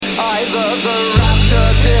Either the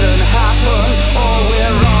rapture didn't happen, or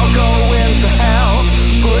we're all going to hell.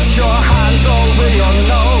 Put your hands over your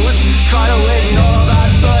nose, try to ignore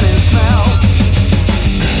that burning smell.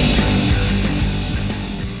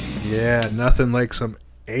 Yeah, nothing like some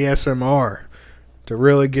ASMR to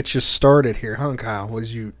really get you started here, huh, Kyle?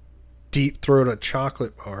 Was you deep throat a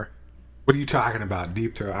chocolate bar? What are you talking about,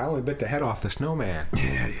 deep throat? I only bit the head off the snowman.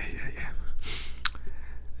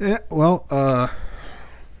 Yeah, well,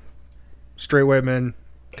 Straightway Men,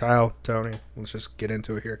 Kyle, Tony, let's just get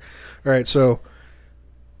into it here. All right, so...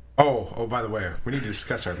 Oh, by the way, we need to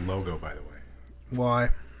discuss our logo, by the way. Why?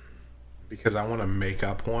 Because I want to make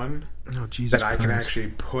up one Jesus that I Christ. can actually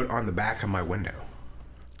put on the back of my window.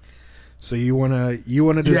 So you wanna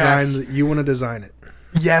design Yes. you wanna design it?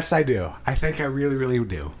 Yes, I do. I think I really, really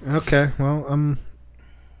do. Okay, well,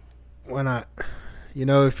 why not? You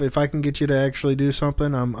know, if I can get you to actually do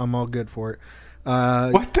something, I'm all good for it.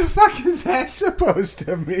 What the fuck is that supposed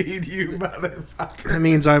to mean, you motherfucker? That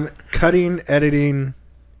means I'm cutting, editing.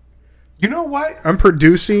 You know what? I'm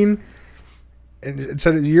producing, and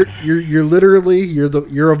instead of you're literally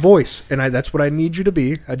you're a voice, and that's what I need you to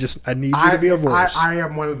be. I need you to be a voice. I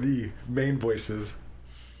am one of the main voices.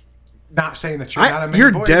 Not saying that you're not a main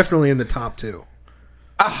you're voice. definitely in the top two.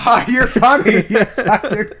 You're funny. You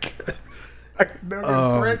fucking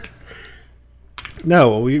prick.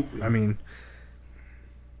 No,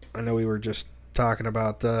 I know we were just talking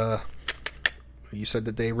about. You said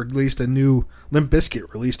that they released Limp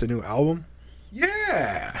Bizkit released a new album.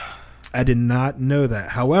 Yeah. I did not know that.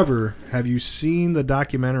 However, have you seen the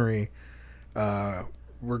documentary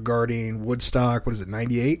regarding Woodstock? What is it,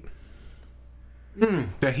 98?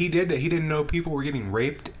 That he didn't know people were getting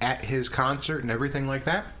raped at his concert and everything like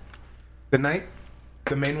that? The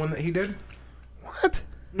main one that he did? What?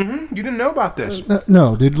 You didn't know about this.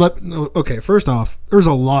 No, dude. Okay, first off, there's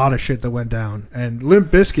a lot of shit that went down. And Limp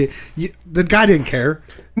Bizkit, the guy didn't care.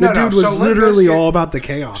 The dude was so Limp literally Bizkit- all about the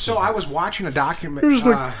chaos. So I was watching a document. It was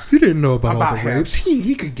like, he didn't know about all about the him. rapes.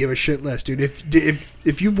 He could give a shit less, dude.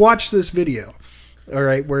 If you've watched this video, all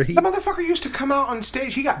right, where he... The motherfucker used to come out on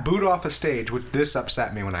stage. He got booed off a stage, which this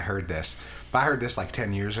upset me when I heard this. But I heard this like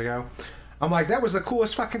 10 years ago. I'm like, that was the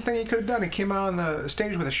coolest fucking thing he could have done. He came out on the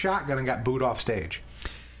stage with a shotgun and got booed off stage.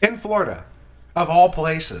 In Florida. Of all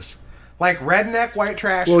places. Like redneck white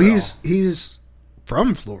trash. Well, he's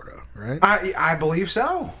from Florida, right? I believe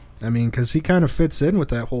so. I mean, because he kind of fits in with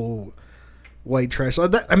that whole white trash.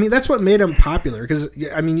 That's what made him popular. Because,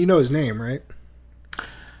 I mean, you know his name, right?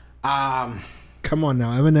 Come on now.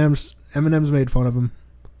 Eminem's made fun of him.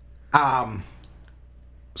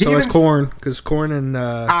 So is Korn. Because Korn and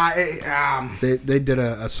they did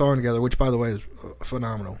a song together, which, by the way, is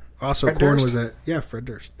phenomenal. Also, Fred Korn Durst? was at... Yeah, Fred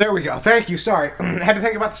Durst. There we go. Thank you. Sorry. I had to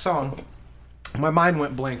think about the song. My mind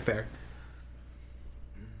went blank there.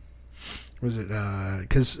 Was it...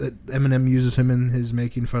 Because Eminem uses him in his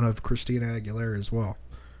making fun of Christina Aguilera as well.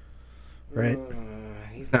 Right?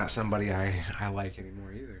 He's not somebody I like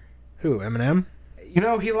anymore either. Who, Eminem? You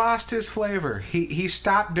know, he lost his flavor. He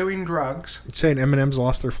stopped doing drugs. You're saying Eminem's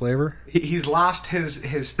lost their flavor? He's lost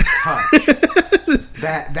his touch.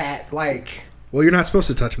 that like... Well, you're not supposed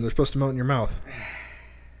to touch them. They're supposed to melt in your mouth.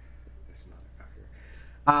 This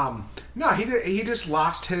motherfucker. No, he just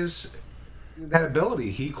lost that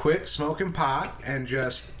ability. He quit smoking pot and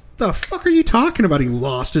just... The fuck are you talking about? He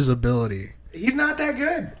lost his ability. He's not that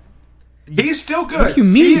good. He's still good. What do you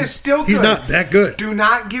mean? He is still good. He's not that good. Do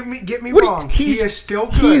not get me wrong. He is still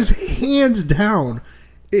good. He is hands down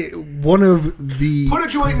one of the Put a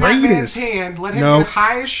joint greatest. in that man's hand, let him get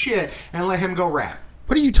high as shit, and let him go rap.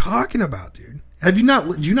 What are you talking about, dude? Did you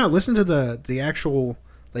not listen to the actual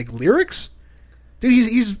like lyrics? Dude,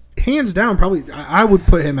 he's hands down probably. I would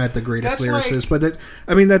put him at the greatest lyricist, but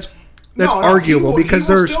that's arguable because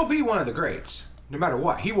he will there's still be one of the greats, no matter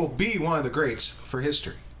what. He will be one of the greats for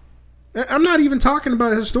history. I'm not even talking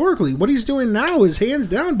about historically. What he's doing now is hands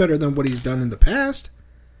down better than what he's done in the past.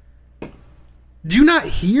 Do you not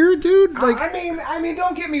hear, dude? Like, I mean,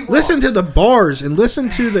 don't get me wrong. Listen to the bars and listen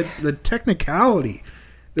to the technicality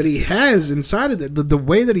that he has inside of the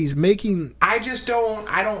way that he's making. I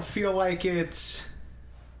don't feel like it's...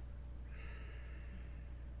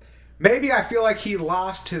 Maybe I feel like he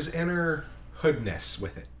lost his inner hoodness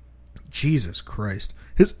with it. Jesus Christ.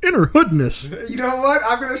 His inner hoodness. You know what?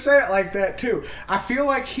 I'm going to say it like that, too. I feel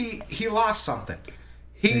like he lost something.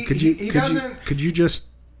 Could you just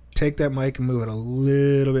take that mic and move it a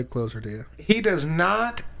little bit closer to you? He does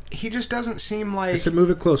not... He just doesn't seem like... I said move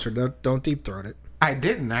it closer. Don't deep throat it. I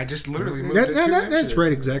didn't. I just literally moved it 2 inches. That's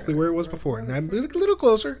right, exactly where it was before. Now move it a little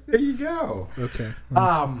closer. There you go. Okay.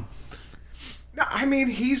 No, I mean,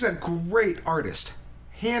 he's a great artist.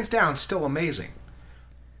 Hands down, still amazing.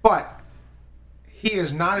 But he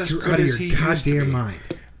is not as You're good out of as your he used to be. goddamn mind.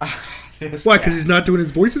 Why? Because he's not doing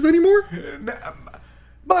his voices anymore?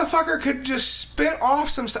 Motherfucker could just spit off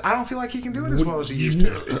some stuff. I don't feel like he can do it as well as he used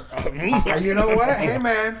to. You know what? Hey,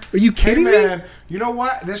 man. Are you kidding me? You know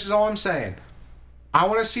what? This is all I'm saying. I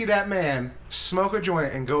want to see that man smoke a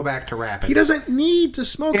joint and go back to rapping. He doesn't need to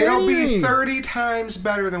smoke It'll anything. be 30 times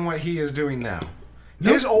better than what he is doing now.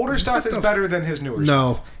 His older stuff is better than his newer stuff.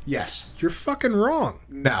 No. Yes. You're fucking wrong.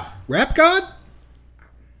 No. Rap God?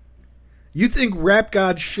 You think Rap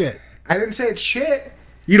God's shit? I didn't say it's shit.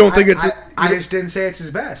 You don't think it's... I just didn't say it's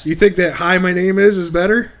his best. You think that Hi, My Name Is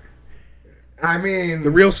better? I mean... The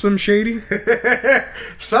real Slim Shady?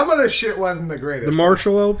 Some of the shit wasn't the greatest. The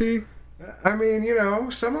Marshall LP? I mean, you know,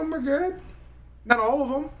 some of them are good. Not all of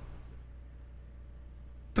them.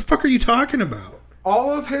 The fuck are you talking about?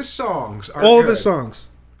 All of his songs are All good. of his songs.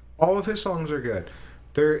 All of his songs are good.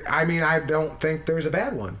 I don't think there's a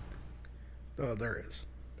bad one. Oh, there is.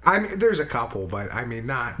 I mean, there's a couple, but I mean,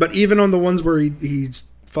 not. But even on the ones where he's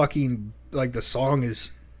fucking, like, the song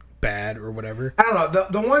is bad or whatever. I don't know.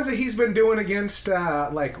 The ones that he's been doing against,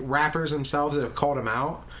 like, rappers themselves that have called him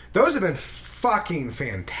out, those have been fucking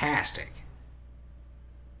fantastic.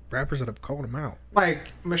 Rappers that have called him out.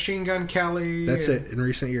 Like Machine Gun Kelly. That's it. In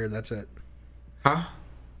recent years, that's it. Huh?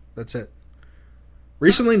 That's it.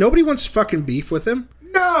 Recently, nobody wants fucking beef with him.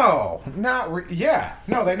 No. Yeah.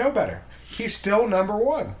 No, they know better. He's still number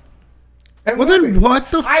one. And Well, then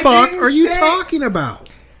what the fuck are you talking about?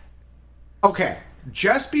 Okay.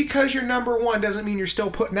 Just because you're number one doesn't mean you're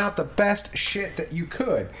still putting out the best shit that you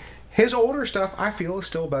could. His older stuff, I feel, is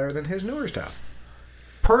still better than his newer stuff.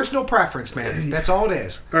 Personal preference, man. That's all it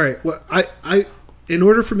is. All right. Well, I in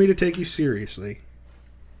order for me to take you seriously,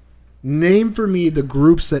 name for me the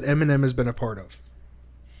groups that Eminem has been a part of.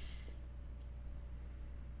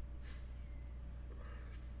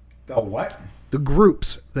 The what? The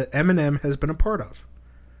groups that Eminem has been a part of.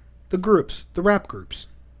 The groups, the rap groups.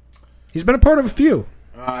 He's been a part of a few.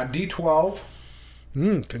 D12.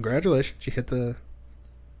 Congratulations. You hit the,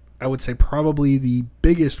 I would say, probably the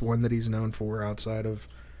biggest one that he's known for outside of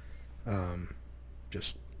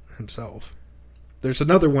just himself. There's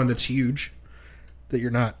another one that's huge that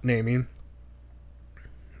you're not naming.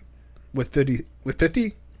 With 50?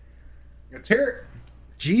 Let's hear it.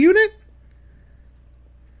 G-Unit?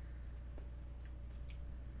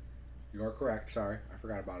 You are correct. Sorry. I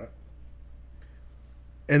forgot about it.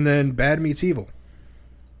 And then Bad Meets Evil.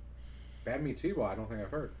 Bad Meets Evil, I don't think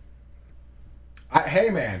I've heard. Hey,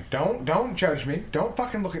 man, don't judge me. Don't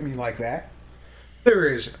fucking look at me like that.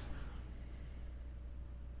 There's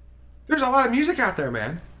a lot of music out there,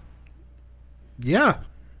 man. Yeah.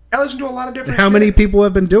 I listen to a lot of different How shit. many people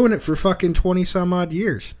have been doing it for fucking 20 some odd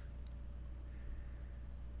years?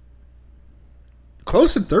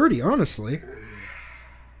 Close to 30, honestly.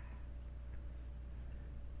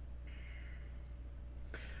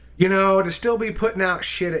 You know, to still be putting out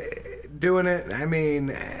shit, doing it, I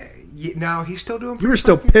mean, no, he's still doing. You were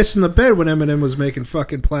still pissing the bed when Eminem was making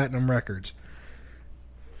fucking platinum records.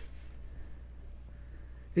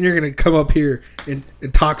 And you're going to come up here and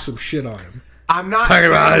talk some shit on him. I'm not talking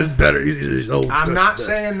saying, about his better. His old I'm stuff not best.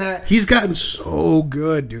 saying that. He's gotten so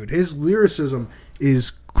good, dude. His lyricism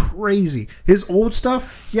is crazy. His old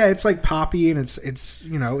stuff, yeah, it's like poppy and it's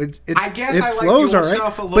you know it's I guess it I flows like the old all right,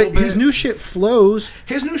 stuff a little but bit. his new shit flows.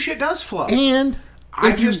 His new shit does flow, And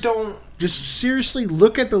I if you just don't. just seriously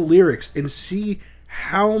look at the lyrics and see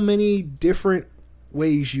how many different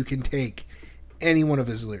ways you can take any one of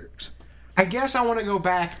his lyrics. I guess I want to go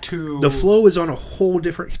back to The flow is on a whole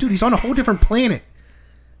different... Dude, he's on a whole different planet.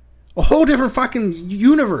 A whole different fucking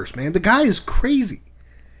universe, man. The guy is crazy.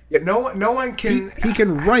 Yeah, no one can. He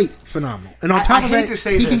can write phenomenal. And on top of hate that, to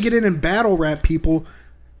say he can this. get in and battle rap people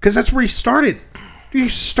because that's where he started. Dude, he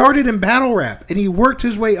started in battle rap and he worked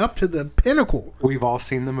his way up to the pinnacle. We've all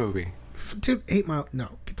seen the movie. Dude, 8 Mile...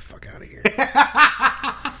 No, get the fuck out of here.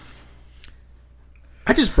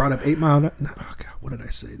 I just brought up 8 Mile... No, oh God, what did I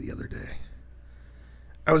say the other day?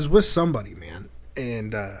 I was with somebody, man,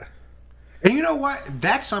 and you know what?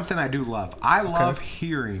 That's something I do love. I love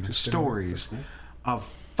hearing stories of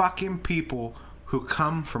fucking people who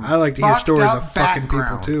come from. I like to hear stories of fucking people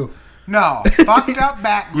background. too. No, fucked up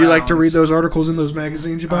background. You like to read those articles in those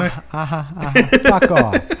magazines you buy? Fuck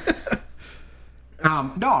off.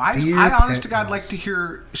 No, I honest to God like to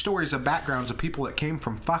hear stories of backgrounds of people that came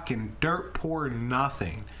from fucking dirt poor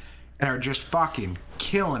nothing and are just fucking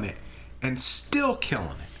killing it and still killing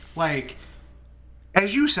it. Like,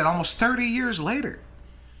 as you said, almost 30 years later.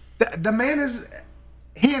 The man is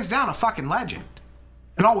hands down a fucking legend,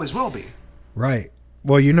 and always will be. Right.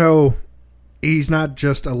 Well, he's not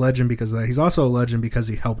just a legend because of that. He's also a legend because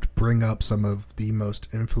he helped bring up some of the most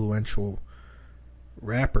influential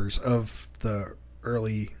rappers of the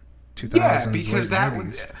early 2000s. Yeah, because that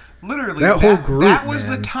was literally that whole group. That was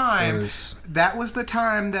man, the time. That was the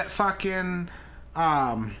time that fucking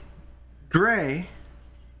Dre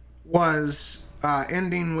was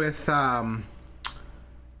ending with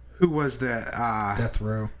who was the Death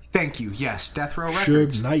Row. Thank you. Yes, Death Row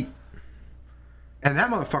Records. Suge Knight. And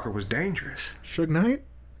that motherfucker was dangerous. Suge Knight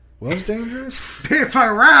was dangerous. If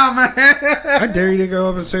I'm around, man. I dare you to go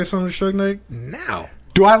up and say something to Suge Knight now.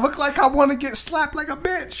 Do I look like I want to get slapped like a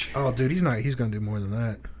bitch? Oh, dude, he's not. He's gonna do more than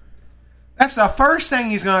that. That's the first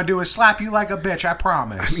thing he's gonna do is slap you like a bitch. I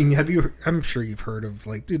promise. I mean, I'm sure you've heard of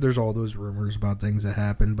like, dude. There's all those rumors about things that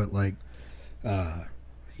happen, but like, have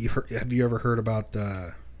you ever heard about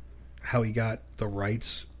how he got the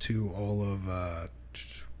rights to all of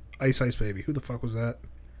Ice Ice Baby? Who the fuck was that?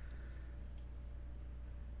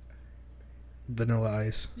 Vanilla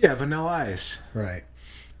Ice. Yeah, Vanilla Ice. Right.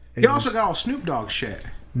 He also got all Snoop Dogg shit.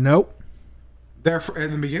 Nope.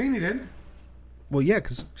 In the beginning, he did. Well, yeah,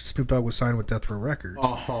 because Snoop Dogg was signed with Death Row Records.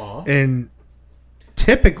 Uh-huh. And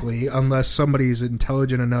typically, unless somebody's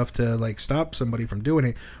intelligent enough to like stop somebody from doing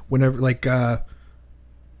it, whenever like I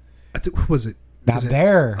think what was it? Not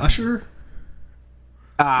there. Usher?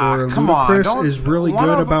 Or Ludacris is really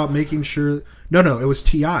good about making sure. No, it was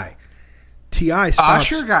T.I. T.I. stopped.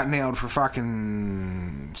 Usher got nailed for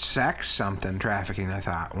fucking sex trafficking. I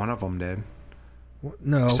thought one of them did.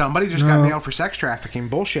 No, somebody just got nailed for sex trafficking.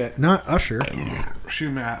 Bullshit. Not Usher.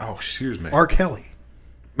 Excuse me. R. Kelly.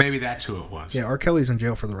 Maybe that's who it was. Yeah, R. Kelly's in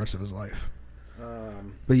jail for the rest of his life.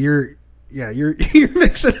 But you're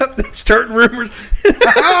mixing up the starting rumors.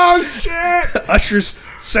 Oh shit! Usher's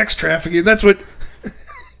sex trafficking. That's what.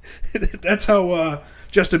 That's how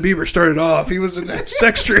Justin Bieber started off. He was in that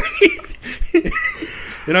sex trade.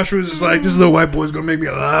 And Usher was just like, this little white boy's gonna make me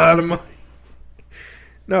a lot of money.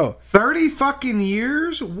 No. 30 fucking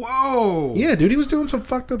years? Whoa. Yeah, dude, he was doing some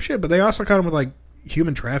fucked up shit, but they also caught him with like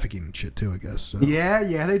human trafficking and shit too, I guess. So. Yeah,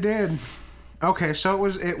 they did. Okay, so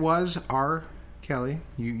it was R. Kelly.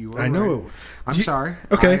 You were I know. Right. I'm sorry.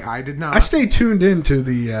 Okay. I did not. I stay tuned into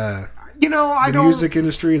the music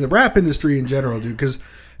industry and the rap industry in general, dude, because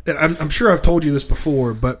I'm sure I've told you this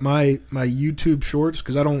before, but my YouTube shorts,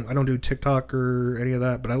 because I don't do TikTok or any of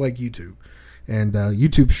that, but I like YouTube. And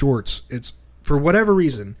YouTube shorts, it's for whatever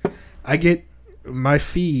reason, I get my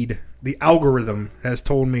feed, the algorithm has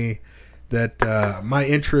told me that my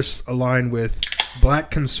interests align with black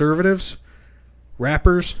conservatives,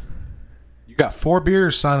 rappers. You got 4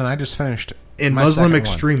 beers, son, and I just finished. And Muslim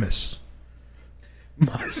extremists.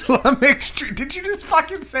 Muslim extremists? Did you just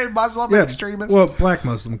fucking say Muslim extremists? Well, black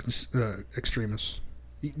Muslim extremists.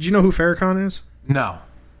 Do you know who Farrakhan is? No.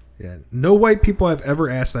 Yeah, no white people I've ever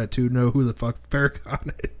asked that to know who the fuck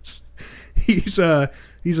Farrakhan is. He's an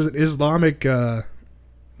Islamic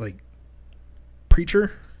like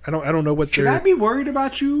preacher. I don't know what. Should I be worried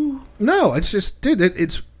about you? No, it's just, dude.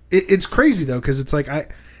 It's crazy though, because it's like I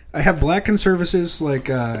have black conservatives like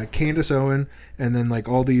Candace Owen, and then like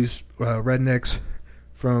all these rednecks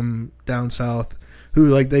from down south who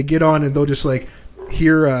like they get on and they'll just like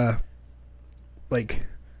hear like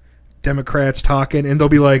Democrats talking, and they'll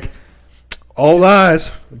be like, all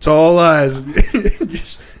lies. It's all lies.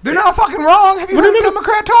 They're not fucking wrong. Have you heard a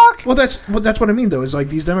Democrat talk? Well, that's what I mean, though. Is like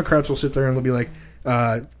these Democrats will sit there and they'll be like,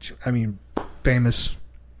 famous.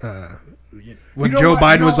 When Joe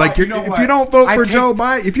Biden was like, if you don't vote for Joe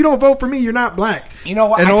Biden, if you don't vote for me, you're not black. You know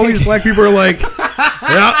what? And all these black people are like,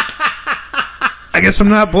 well, I guess I'm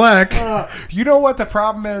not black. You know what the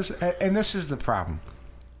problem is? And this is the problem.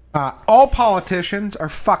 All politicians are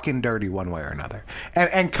fucking dirty one way or another.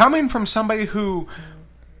 And coming from somebody who,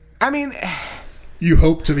 I mean... You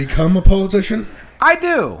hope to become a politician? I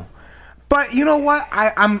do. But you know what?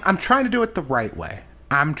 I'm trying to do it the right way.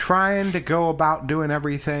 I'm trying to go about doing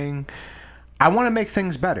everything. I want to make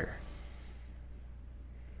things better.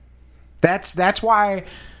 That's why,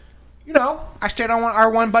 I stayed on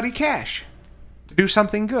our one buddy Cash. To do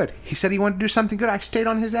something good. He said he wanted to do something good. I stayed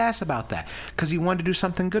on his ass about that because he wanted to do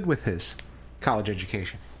something good with his college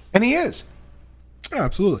education, and he is. Oh,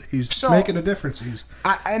 absolutely, he's making a difference.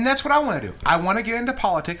 And that's what I want to do. I want to get into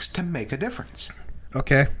politics to make a difference.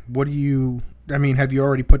 Okay, what do you? I mean, have you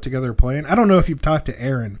already put together a plan? I don't know if you've talked to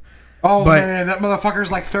Aaron. Oh, man, that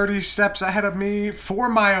motherfucker's like 30 steps ahead of me for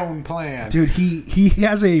my own plan. Dude, he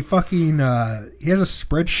has a fucking, he has a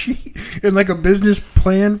spreadsheet and like a business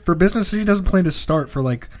plan for businesses he doesn't plan to start for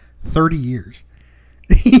like 30 years.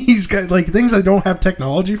 He's got like things I don't have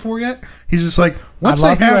technology for yet. He's just like, once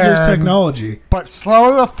I have this technology, but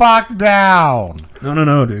slow the fuck down.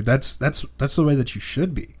 No, dude. That's the way that you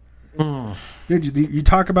should be. Dude, you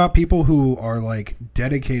talk about people who are like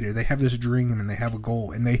dedicated. They have this dream and they have a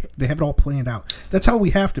goal and they have it all planned out. That's how we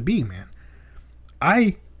have to be, man.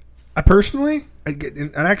 I personally,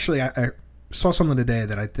 I saw something today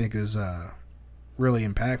that I think is really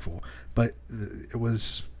impactful, but it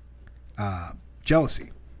was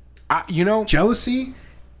jealousy. Jealousy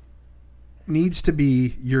needs to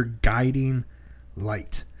be your guiding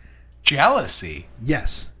light. Jealousy?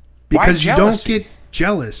 Yes. Because you don't get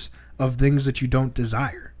jealous of things that you don't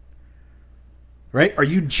desire. Right? Are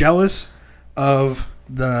you jealous of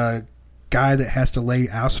the guy that has to lay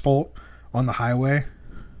asphalt on the highway?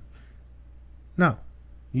 No.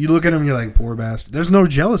 You look at him and you're like, poor bastard. There's no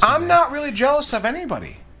jealousy. I'm not really jealous of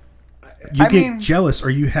anybody. You get jealous,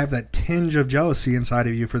 or you have that tinge of jealousy inside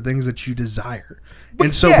of you for things that you desire.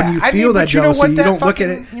 And so when you feel that jealousy, you don't look at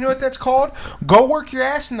it. You know what that's called? Go work your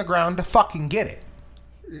ass in the ground to fucking get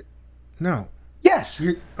it. No. Yes.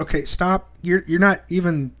 Okay, stop. You're not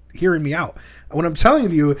even hearing me out. What I'm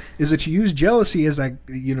telling you is that you use jealousy as a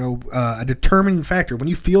determining factor. When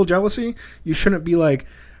you feel jealousy, you shouldn't be like,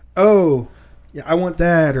 oh, yeah, I want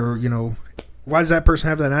that, or why does that person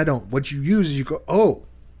have that and I don't? What you use is you go, oh,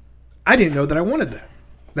 I didn't know that I wanted that.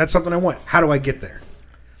 That's something I want. How do I get there?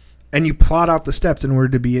 And you plot out the steps in order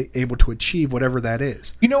to be able to achieve whatever that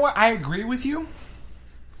is. You know what? I agree with you.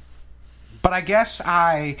 But I guess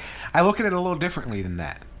I look at it a little differently than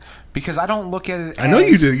that. Because I don't look at it as... I know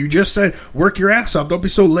you do. You just said, work your ass off. Don't be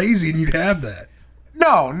so lazy and you'd have that.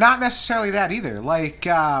 No, not necessarily that either. Like,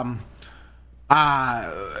 out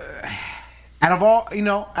of all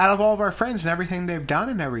of our friends and everything they've done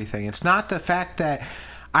and everything, it's not the fact that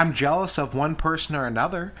I'm jealous of one person or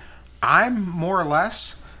another. I'm more or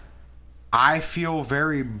less, I feel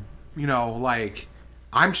very, like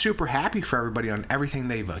I'm super happy for everybody on everything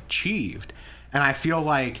they've achieved. And I feel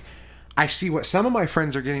like I see what some of my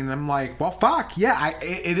friends are getting and I'm like, well, fuck, yeah,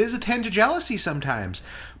 it is a tinge of jealousy sometimes.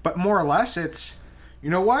 But more or less, it's, you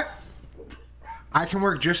know what? I can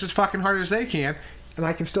work just as fucking hard as they can and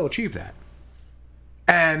I can still achieve that.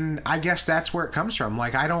 And I guess that's where it comes from.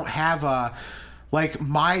 Like, I don't have a... Like,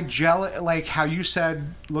 like how you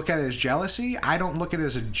said, look at it as jealousy. I don't look at it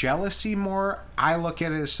as a jealousy more. I look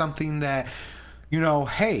at it as something that,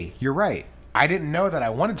 hey, you're right. I didn't know that I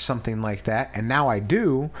wanted something like that, and now I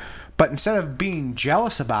do. But instead of being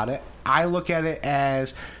jealous about it, I look at it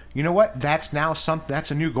as, you know what? That's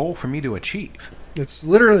a new goal for me to achieve. It's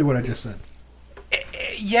literally what I just said.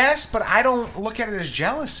 Yes, but I don't look at it as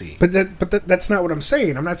jealousy. But that's not what I'm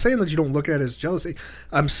saying. I'm not saying that you don't look at it as jealousy.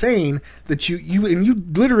 I'm saying that you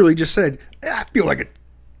literally just said, I feel like a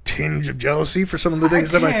tinge of jealousy for some of the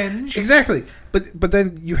things that exactly. But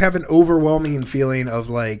then you have an overwhelming feeling of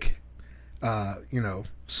like,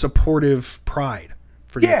 supportive pride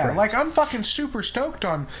for your friends. Like I'm fucking super stoked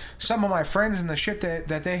on some of my friends and the shit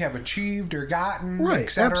that they have achieved or gotten,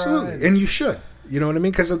 right? Absolutely, and you should. You know what I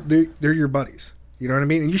mean? Because they're your buddies. You know what I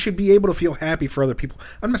mean? And you should be able to feel happy for other people.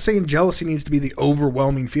 I'm not saying jealousy needs to be the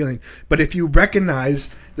overwhelming feeling, but if you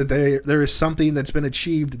recognize that there is something that's been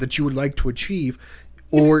achieved that you would like to achieve,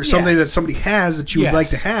 or something that somebody has that you would like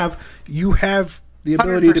to have, you have the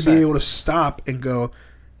ability 100%. To be able to stop and go,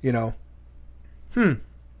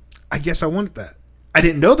 I guess I wanted that. I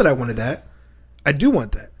didn't know that I wanted that. I do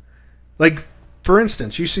want that. Like, for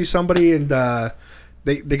instance, you see somebody and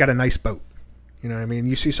they got a nice boat. You know what I mean?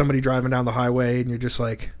 You see somebody driving down the highway and you're just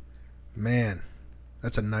like, man,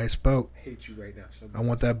 that's a nice boat. I hate you right now. I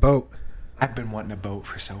want that boat. I've been wanting a boat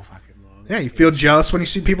for so fucking long. Yeah, you feel jealous when you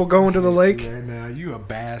see people going to the lake? Yeah, no, you a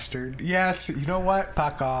bastard. Yes, you know what?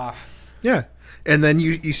 Fuck off. Yeah. And then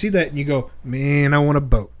you see that and you go, man, I want a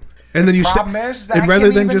boat. And then you problem is that and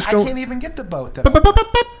rather than just go, I can't even get the boat though.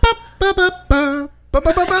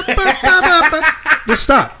 Just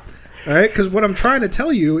stop. All right, because what I'm trying to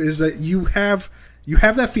tell you is that you have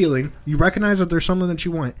that feeling. You recognize that there's something that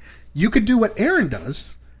you want. You could do what Aaron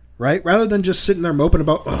does, right? Rather than just sitting there moping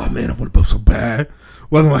about, oh man, I want a boat so bad.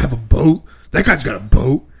 Why don't I have a boat? That guy's got a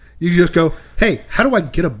boat. You just go, hey, how do I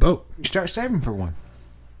get a boat? You start saving for one,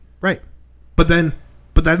 right? But then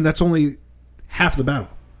that's only half the battle.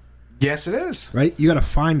 Yes, it is. Right? You got to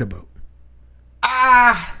find a boat.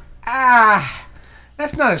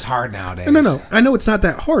 That's not as hard nowadays. No. I know it's not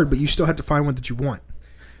that hard, but you still have to find one that you want.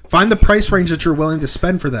 Find the price range that you're willing to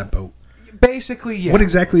spend for that boat. Basically, yeah. What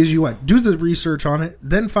exactly is you want? Do the research on it,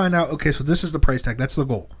 then find out, okay, so this is the price tag. That's the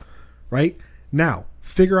goal. Right? Now,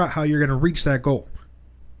 figure out how you're going to reach that goal.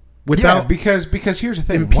 without because here's the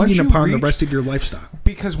thing. impeding upon the rest of your lifestyle.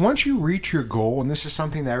 Because once you reach your goal, and this is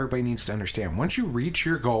something that everybody needs to understand, once you reach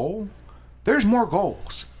your goal, there's more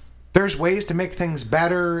goals. There's ways to make things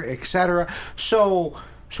better, etc. So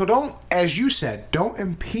don't, as you said, don't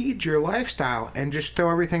impede your lifestyle and just throw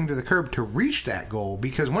everything to the curb to reach that goal.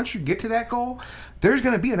 Because once you get to that goal, there's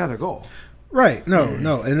going to be another goal. Right.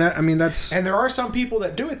 No. And that, I mean, that's... And there are some people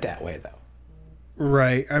that do it that way, though.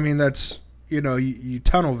 Right. I mean, that's, you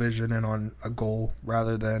tunnel vision in on a goal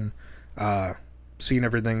rather than seeing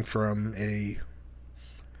everything from a,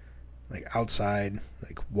 outside,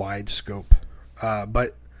 wide scope.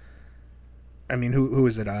 But, I mean, who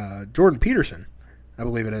is it? Jordan Peterson, I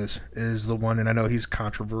believe it is the one, and I know he's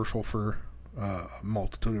controversial for a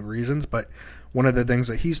multitude of reasons, but one of the things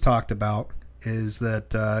that he's talked about is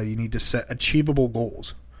that you need to set achievable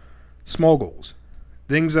goals, small goals,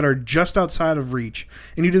 things that are just outside of reach.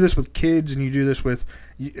 And you do this with kids, and you do this with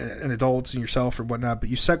and adults and yourself or whatnot, but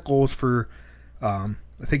you set goals for, I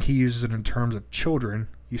think he uses it in terms of children.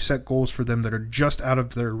 You set goals for them that are just out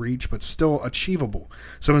of their reach, but still achievable.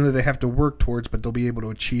 Something that they have to work towards, but they'll be able to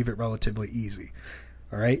achieve it relatively easy.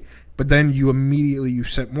 All right. But then you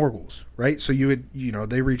set more goals, right? So you would,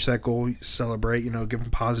 they reach that goal, you celebrate, give them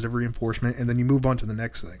positive reinforcement, and then you move on to the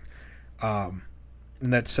next thing.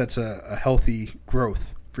 And that sets a healthy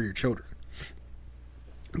growth for your children.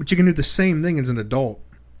 But you can do the same thing as an adult.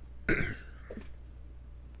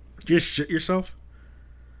 Just shit yourself.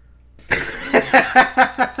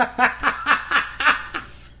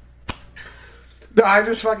 No, I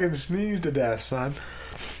just fucking sneezed to death, son.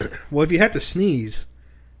 Well, if you have to sneeze,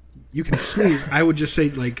 you can sneeze. I would just say,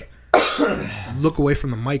 look away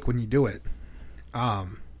from the mic when you do it.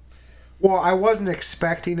 Well, I wasn't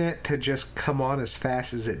expecting it to just come on as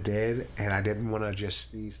fast as it did, and I didn't want to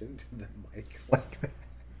just sneeze into the mic like that.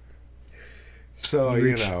 So,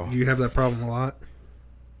 Do you have that problem a lot?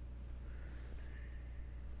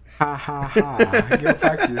 Ha ha ha. Go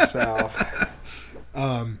fuck yourself.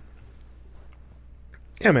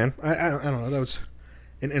 Yeah, man. I don't know. That was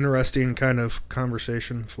an interesting kind of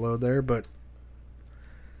conversation flow there, but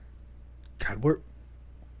God,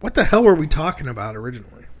 what the hell were we talking about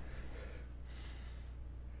originally?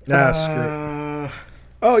 Screw.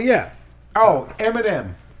 Oh, yeah. Oh,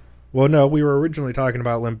 Eminem. Well, no, we were originally talking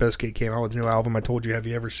about Limp Bizkit came out with a new album. I told you, have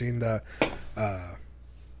you ever seen the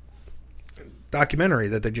documentary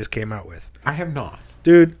that they just came out with? I have not.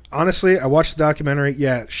 Dude, honestly, I watched the documentary.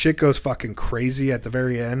 Yeah, shit goes fucking crazy at the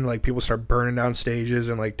very end. People start burning down stages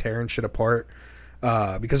and tearing shit apart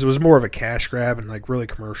because it was more of a cash grab and really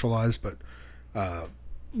commercialized. But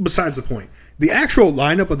besides the point, the actual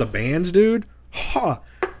lineup of the bands, dude,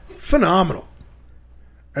 phenomenal.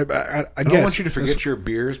 I don't want you to forget your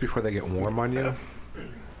beers before they get warm on you.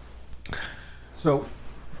 So,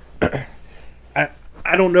 I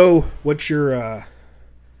don't know what your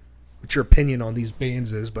opinion on these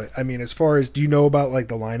bands is, but I mean, as far as, do you know about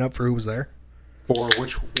the lineup for who was there? For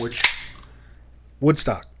which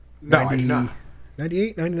Woodstock? No,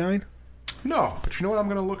 98, 99? No, but you know what I'm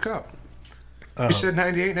going to look up? You said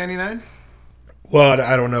 98, 99? Well,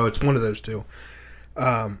 I don't know. It's one of those two.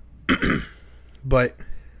 But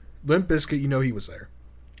Limp Bizkit, he was there.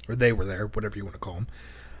 Or they were there, whatever you want to call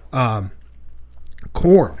them.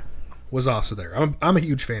 Korn was also there. I'm a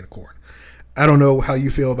huge fan of Korn. I don't know how you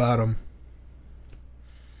feel about them.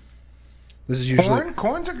 This is usually...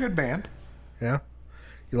 Korn's a good band. Yeah?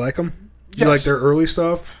 You like them? Yes. You like their early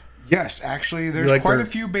stuff? Yes, actually, there's quite a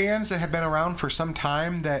few bands that have been around for some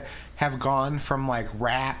time that have gone from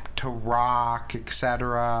rap to rock,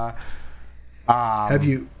 etc. Have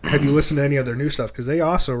you listened to any of their new stuff? Because they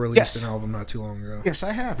also released an album not too long ago. Yes,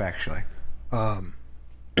 I have actually.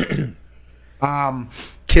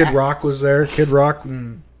 Kid Rock was there. Kid Rock,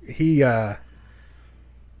 he. Oh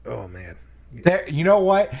man. You know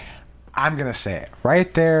what? I'm gonna say it.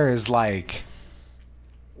 Right there is White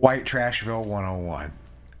Trashville 101.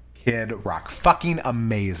 Kid Rock, fucking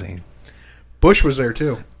amazing. Bush was there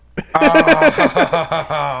too.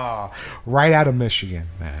 Right out of Michigan,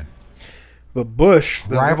 man. But Bush,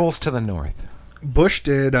 rivals to the north. Bush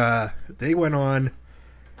did. They went on.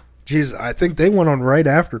 Jesus, I think they went on right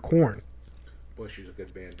after Korn. Bush is a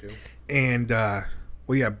good band too. And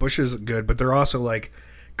Bush is good, but they're also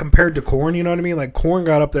compared to Korn, you know what I mean? Korn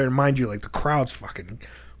got up there, and mind you, the crowd's fucking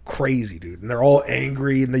crazy, dude, and they're all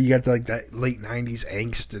angry, and then you got that late '90s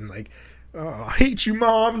angst, and oh, I hate you,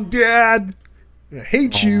 mom and dad. I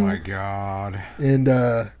hate you. Oh my god. And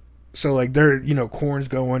so they're Korn's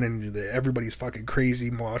going, and everybody's fucking crazy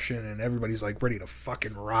moshing, and everybody's ready to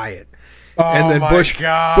fucking riot. Oh, and then my Bush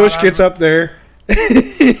god. Bush gets up there.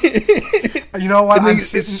 You know what?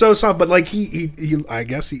 It's so soft, but like he I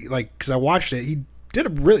guess he like because I watched it, he did a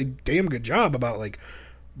really damn good job about like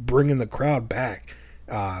bringing the crowd back,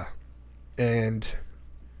 and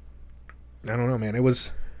I don't know, man.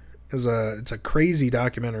 It's a crazy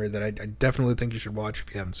documentary that I definitely think you should watch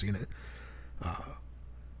if you haven't seen it.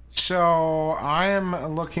 So I am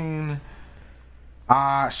looking.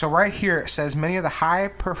 So right here it says many of the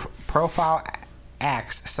high-profile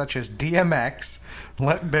acts such as DMX,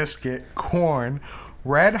 Limp Bizkit, Korn,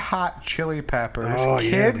 Red Hot Chili Peppers,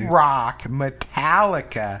 Kid Rock,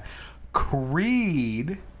 Metallica,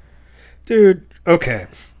 Creed. Dude, okay.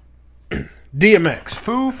 DMX.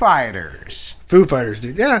 Foo Fighters,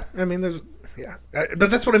 dude. Yeah, I mean, but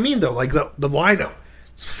that's what I mean, though. Like, the lineup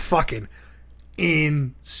is fucking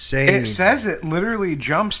insane. It says it literally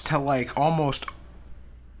jumps to, like, almost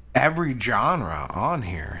every genre on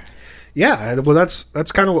here. Yeah, well, that's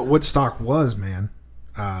kind of what Woodstock was, man.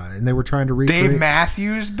 And they were trying to recreate... Dave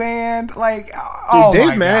Matthews Band? Like, dude,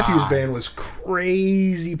 Dave Matthews Band was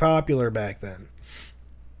crazy popular back then.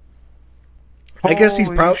 I guess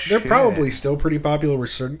they're probably still pretty popular with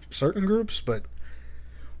certain groups, but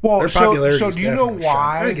their popularity so do you know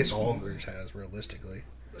why? I guess all of theirs has, realistically.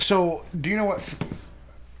 So, do you know what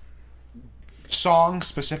song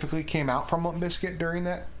specifically came out from Limp Bizkit during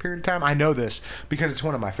that period of time? I know this because it's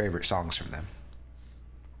one of my favorite songs from them.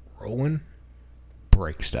 Rollin'?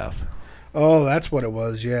 Break Stuff. Oh, that's what it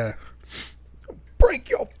was, yeah. Break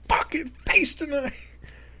your fucking face tonight.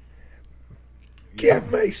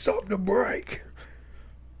 Give me something to break.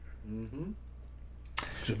 Mm-hmm.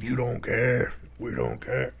 So if you don't care, we don't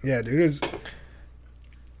care. Yeah, dude.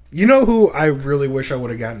 You know who I really wish I would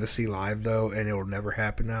have gotten to see live, though, and it'll never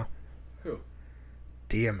happen now? Who?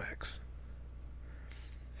 DMX.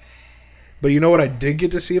 But you know what I did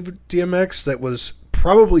get to see of DMX that was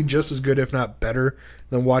probably just as good, if not better,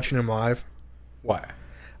 than watching him live? What?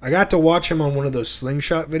 I got to watch him on one of those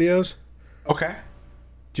slingshot videos. Okay.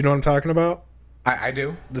 Do you know what I'm talking about? I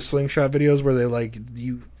do. The slingshot videos where they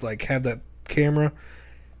have that camera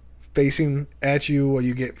facing at you while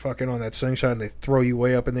you get fucking on that slingshot and they throw you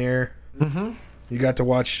way up in the air. Mm-hmm. You got to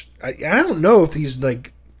watch. I don't know if these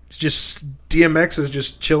just DMX is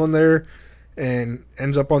just chilling there and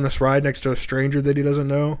ends up on this ride next to a stranger that he doesn't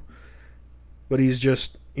know, but he's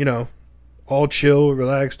just all chill,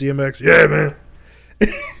 relaxed. DMX, yeah, man.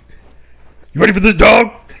 You ready for this,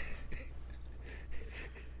 dog?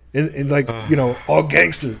 And all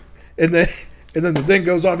gangster, and then the thing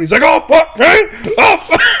goes off. And he's like, "Oh fuck, man! Oh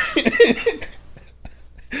fuck!"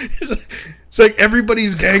 It's like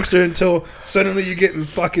everybody's gangster until suddenly you get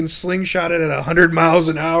fucking slingshotted at 100 miles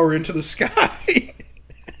an hour into the sky.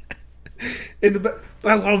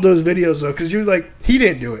 I love those videos though, because you're like, he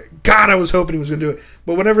didn't do it. God, I was hoping he was gonna do it.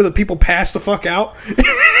 But whenever the people pass the fuck out, it's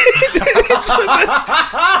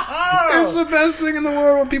the best thing in the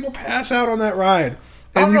world when people pass out on that ride.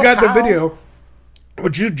 And you got the video,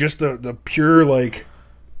 which is just the pure like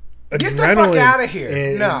adrenaline. Get the fuck out of here!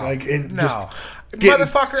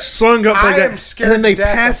 Motherfucker, slung up like I that. am scared And then they to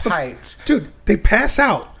death pass of heights. Dude, they pass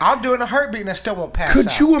out. I'll do it in a heartbeat, and I still won't pass out.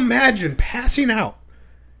 Could you imagine passing out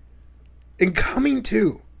and coming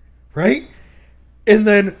to, right? And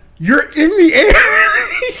then you're in the air.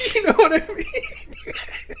 You know what I mean?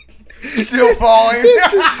 Still falling.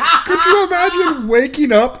 Could you imagine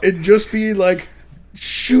waking up and just be like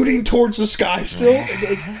shooting towards the sky still?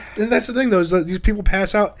 And that's the thing, though, is that these people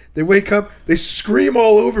pass out, they wake up, they scream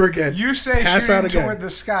all over again. You say pass shooting out again. toward the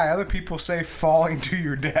sky. Other people say falling to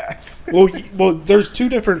your death. Well, there's two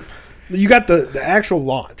different. You got the actual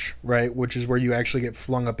launch, right, which is where you actually get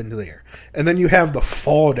flung up into the air, and then you have the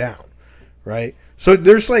fall down, right? So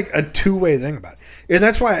there's like a two-way thing about it, and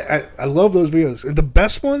that's why I love those videos. The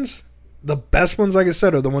best ones, like I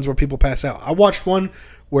said, are the ones where people pass out. I watched one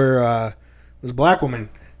where this black woman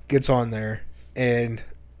gets on there and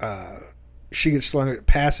she gets slung,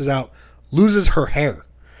 passes out, loses her hair,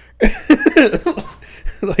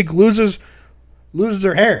 like loses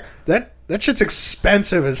her hair. That shit's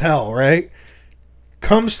expensive as hell, right?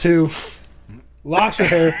 Comes to, lost her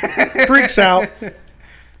hair, freaks out,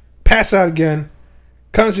 pass out again,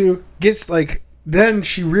 comes to, gets like, then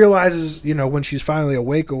she realizes, when she's finally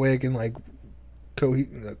awake and like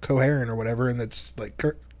coherent or whatever, and it's like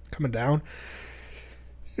coming down,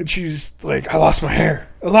 and she's like, I lost my hair,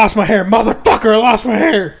 motherfucker, I lost my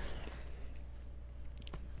hair.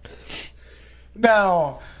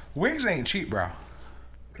 No, wigs ain't cheap, bro.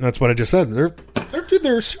 That's what I just said.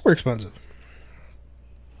 They're super expensive.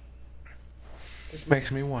 This makes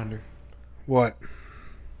me wonder. What?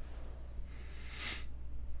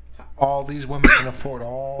 All these women can afford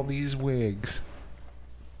all these wigs.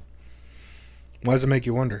 Why does it make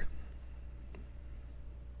you wonder?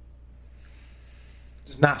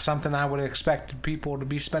 It's not something I would have expected people to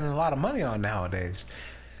be spending a lot of money on nowadays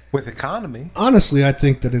with economy. Honestly, I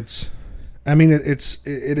think that it's. I mean, it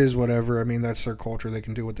is whatever. I mean, that's their culture. They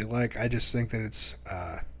can do what they like. I just think that it's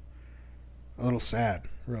a little sad,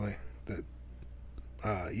 really, that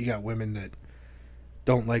you got women that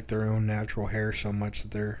don't like their own natural hair so much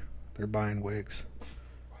that they're buying wigs.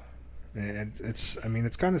 It's. I mean,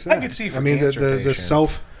 it's kind of sad. I can see for cancer the patients,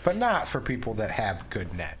 self, but not for people that have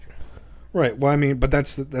good natural. Right. Well, I mean, but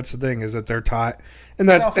that's the thing is that they're taught, and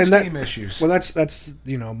that's self-esteem issues. Well, that's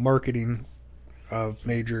marketing of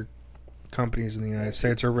major companies in the United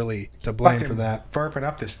States are really to blame for that. Burping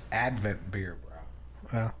up this Advent beer, bro.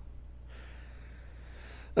 Yeah.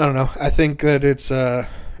 I don't know. I think that it's an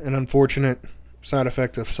unfortunate side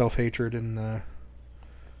effect of self-hatred in the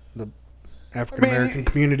African American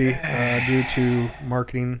community due to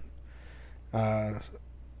marketing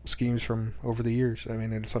schemes from over the years. I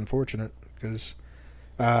mean, it's unfortunate because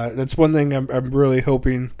that's one thing I'm really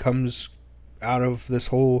hoping comes out of this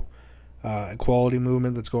whole equality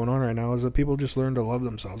movement that's going on right now is that people just learn to love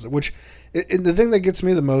themselves. Which, the thing that gets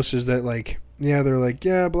me the most is that, like, yeah, they're like,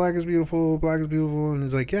 yeah, black is beautiful, and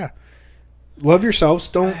it's like, yeah, love yourselves.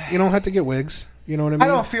 You don't have to get wigs. You know what I mean? I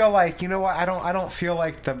don't feel like, you know what? I don't feel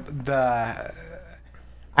like I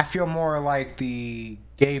feel more like the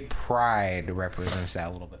gay pride represents that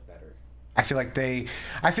a little bit better. I feel like the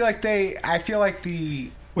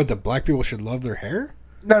What, the black people should love their hair?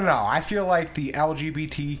 No. I feel like the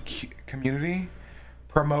LGBT community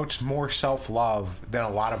promotes more self-love than a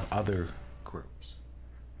lot of other groups.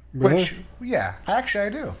 Really? Which, yeah, actually I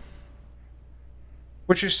do.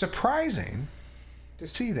 Which is surprising to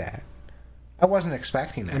see that. I wasn't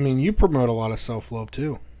expecting that. I mean, you promote a lot of self-love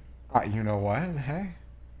too. You know what? Hey.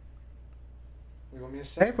 What do you want me to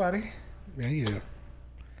say, buddy? Yeah, you do.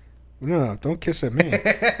 No, don't kiss at me.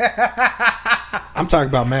 I'm talking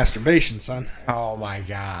about masturbation, son. Oh my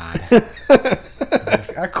god.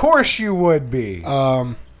 Of course you would be.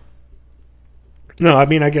 No, I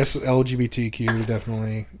mean, I guess LGBTQ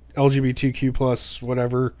definitely. LGBTQ plus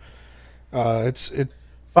whatever. It.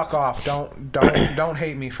 Fuck off. Don't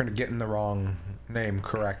hate me for getting the wrong name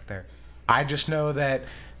correct there. I just know that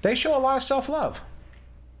they show a lot of self-love.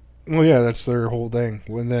 Well, yeah, that's their whole thing.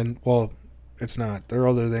 It's not. Their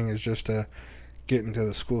other thing is just to get into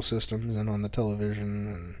the school systems and on the television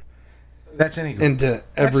and that's any group. Into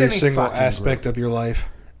every single aspect of your life.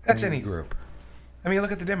 That's any group. I mean,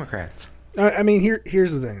 look at the Democrats. I mean,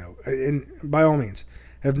 here's the thing, though. And by all means,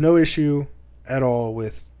 I have no issue at all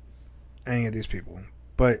with any of these people.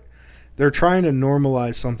 But they're trying to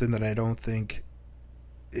normalize something that I don't think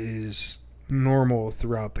is normal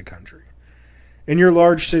throughout the country. In your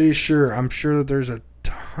large cities, sure, I'm sure that there's a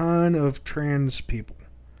ton of trans people.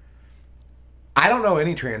 I don't know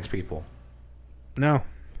any trans people. No.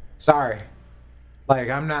 Sorry. Like,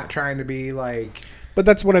 I'm not trying to be like... But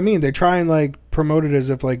that's what I mean. They try and, like, promote it as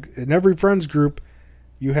if, like, in every friends group,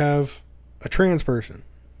 you have a trans person.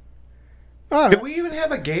 Do we even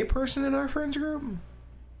have a gay person in our friends group?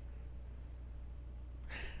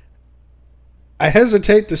 I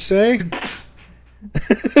hesitate to say.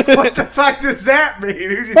 What the fuck does that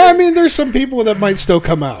mean? Well, I mean, there's some people that might still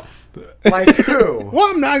come out. Like who?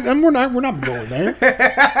 Well, we're not going there.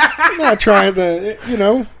 I'm not trying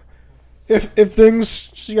to, if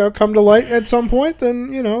things, come to light at some point,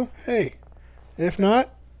 then, hey. If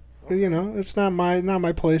not, it's not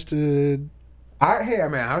my place to. Hey,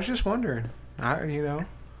 man, I was just wondering.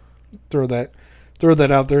 Throw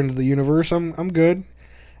that out there into the universe. I'm good.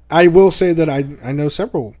 I will say that I know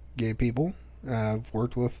several gay people. I've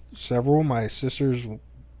worked with several. My sister's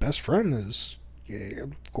best friend is gay.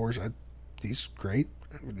 Of course, he's great.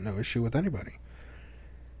 I have no issue with anybody.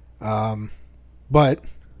 But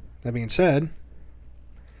that being said,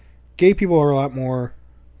 gay people are a lot more.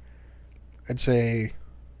 I'd say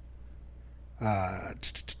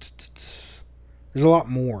there's a lot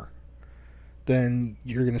more than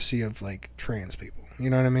you're going to see of like trans people.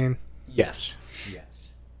 You know what I mean? Yes.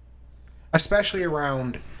 Especially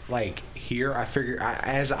around like here, I figure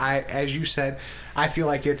as you said, I feel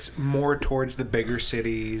like it's more towards the bigger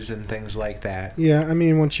cities and things like that. Yeah, I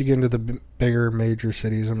mean, once you get into the bigger major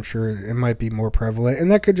cities, I'm sure it might be more prevalent, and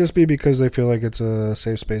that could just be because they feel like it's a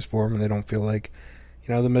safe space for them, and they don't feel like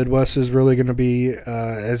the Midwest is really going to be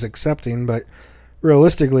as accepting. But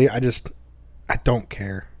realistically, I don't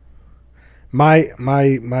care. My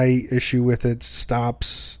issue with it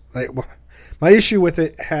stops my issue with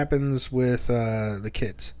it happens with the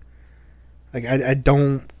kids. Like I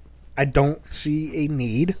don't see a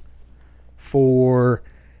need for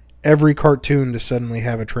every cartoon to suddenly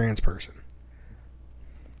have a trans person.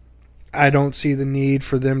 I don't see the need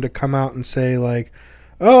for them to come out and say, like,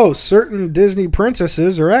 oh, certain Disney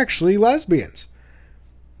princesses are actually lesbians.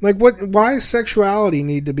 Like, what? Why does sexuality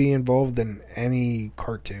need to be involved in any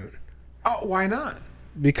cartoon? Oh, why not?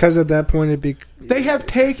 Because at that point, They have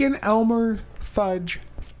taken Elmer Fudge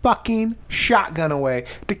fucking shotgun away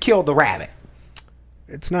to kill the rabbit.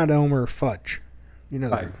 it's not Elmer Fudge. You know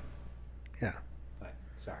that. Fudge. Yeah.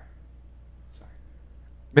 Sorry.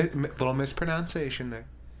 Little mispronunciation there.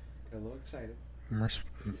 Got a little excited.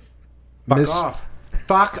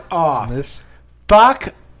 Fuck off.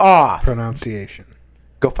 Fuck off. Pronunciation.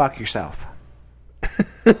 Go fuck yourself.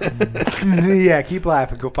 Yeah, keep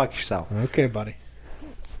laughing. Go fuck yourself. Okay, buddy.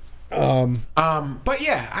 But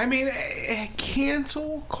yeah, I mean,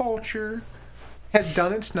 cancel culture has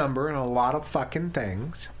done its number in a lot of fucking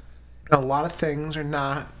things. And a lot of things are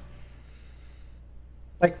not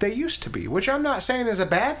like they used to be, which I'm not saying is a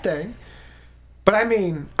bad thing. But I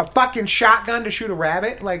mean, a fucking shotgun to shoot a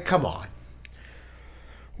rabbit? Like, come on.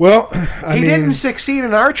 Well, He didn't succeed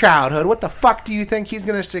in our childhood. What the fuck do you think he's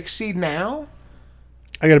going to succeed now?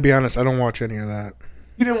 I gotta be honest, I don't watch any of that.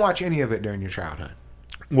 You didn't watch any of it during your childhood.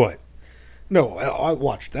 What? No, I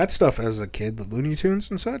watched that stuff as a kid, the Looney Tunes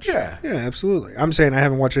and such. Yeah. Yeah, absolutely. I'm saying I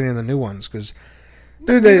haven't watched any of the new ones because...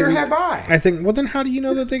 Neither have I. I think, well, then how do you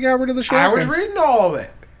know that they got rid of the shotgun? I was reading all of it.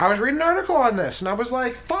 I was reading an article on this, and I was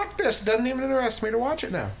like, fuck this. It doesn't even interest me to watch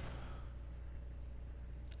it now.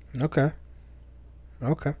 Okay.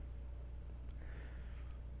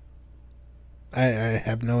 I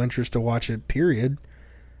have no interest to watch it, period.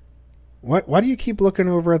 Why do you keep looking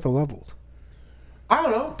over at the levels? I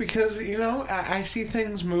don't know, because, you know, I see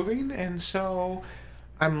things moving, and so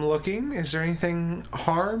I'm looking. Is there anything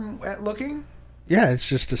harm at looking? Yeah, it's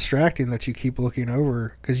just distracting that you keep looking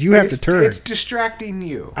over, because you have to turn. It's distracting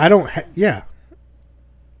you. I don't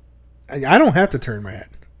I don't have to turn my head.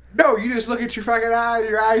 No, you just look at your fucking eyes.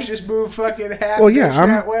 Your eyes just move fucking half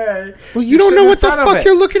that way. Well, you don't know what the fuck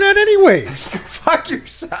you're looking at anyways. Fuck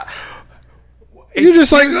yourself. You're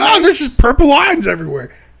just like, oh, there's just purple lines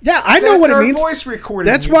everywhere. Yeah, I know what it means. Voice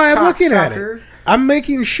recording. That's why I'm looking at it. I'm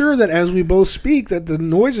making sure that as we both speak, that the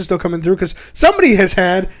noise is still coming through because somebody has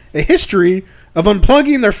had a history of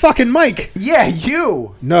unplugging their fucking mic. Yeah,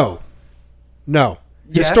 you. No. Yes.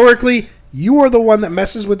 Historically, you are the one that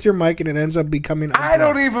messes with your mic and it ends up becoming unplugged. I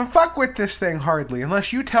don't even fuck with this thing hardly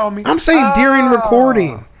unless you tell me. I'm saying during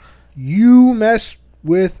recording, you mess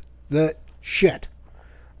with the shit.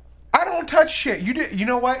 I don't touch shit. You did. You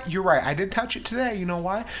know what? You're right. I did touch it today. You know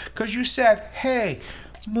why? Because you said, "Hey,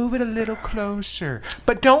 move it a little closer,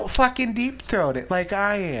 but don't fucking deep throat it like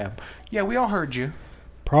I am." Yeah, we all heard you.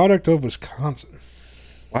 Product of Wisconsin.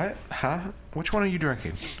 What? Huh? Which one are you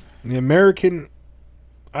drinking? The American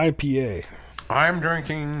IPA. I'm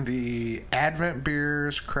drinking the Advent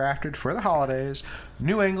Beers Crafted for the Holidays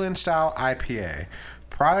New England Style IPA.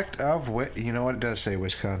 Product of you know what? It does say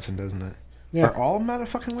Wisconsin, doesn't it? Yeah. Are all of them out of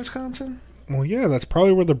fucking Wisconsin? Well, yeah, that's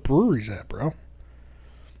probably where the brewery's at, bro.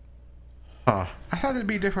 Huh. I thought there'd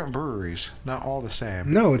be different breweries, not all the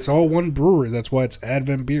same. No, it's all one brewery. That's why it's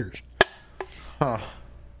Advent Beers. Huh.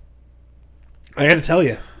 I gotta tell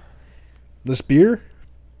you, this beer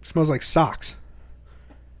smells like socks.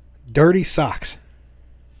 Dirty socks.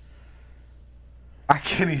 I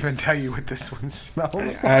can't even tell you what this one smells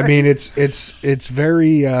like. I mean, it's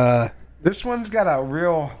very... This one's got a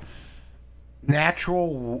real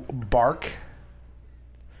natural bark.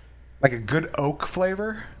 Like a good oak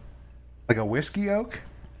flavor. Like a whiskey oak.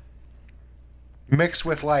 Mixed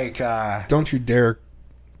with like... Don't you dare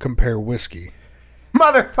compare whiskey.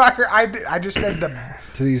 Motherfucker, I just said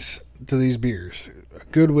to these beers. A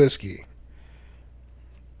good whiskey.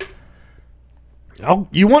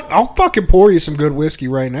 I'll fucking pour you some good whiskey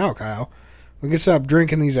right now, Kyle. We can stop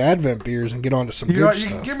drinking these Advent beers and get on to some good stuff. You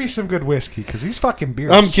can give me some good whiskey, because these fucking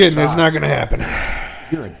beers I'm kidding. suck. It's not going to happen.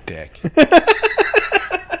 You're a dick.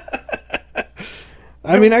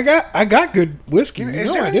 I mean, I got good whiskey.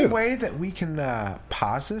 Is there any way that we can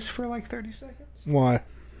pause this for like 30 seconds? Why?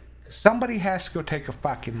 Somebody has to go take a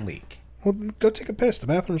fucking leak. Well, go take a piss. The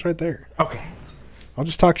bathroom's right there. Okay. I'll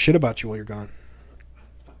just talk shit about you while you're gone.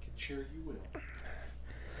 Fucking sure you will.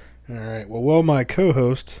 All right. Well, while my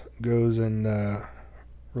co-host goes and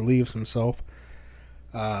relieves himself,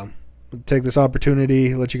 take this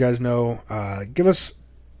opportunity, let you guys know, give us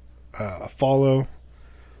a follow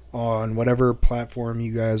on whatever platform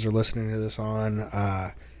you guys are listening to this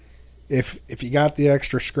on. If you got the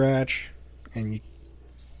extra scratch and you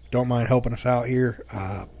don't mind helping us out here,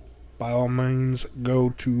 by all means, go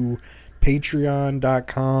to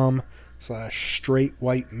patreon.com/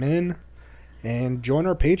 patreon.com/straightwhitemen and join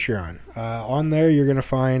our Patreon. On there, you're going to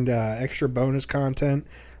find extra bonus content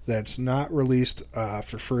that's not released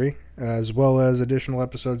for free, as well as additional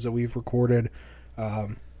episodes that we've recorded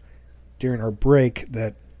during our break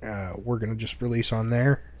that we're going to just release on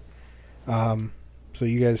there. So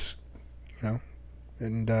you guys,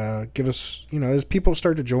 and give us, as people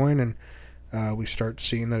start to join and we start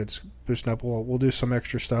seeing that it's boosting up, we'll do some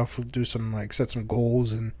extra stuff. We'll do some, set some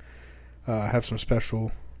goals and have some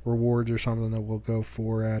special rewards or something that we'll go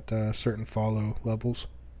for at certain follow levels.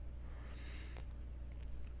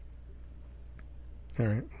 All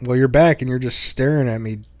right. Well, you're back and you're just staring at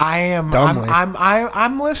me. I am. Dumbly.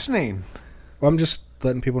 I'm listening. Well, I'm just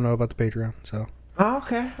letting people know about the Patreon. So. Oh,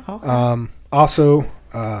 okay. Okay. Also,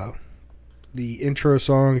 the intro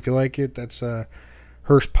song, if you like it, that's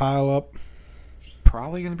Hearst Pile Up.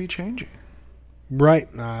 Probably going to be changing. Right.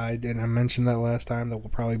 I mentioned that last time that we'll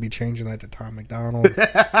probably be changing that to Tom McDonald.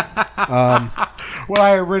 What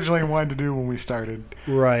I originally wanted to do when we started.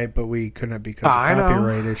 Right, but we couldn't because of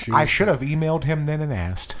copyright issues. I should have emailed him then and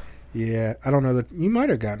asked. Yeah, I don't know that you might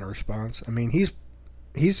have gotten a response. I mean, he's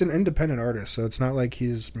an independent artist, so it's not like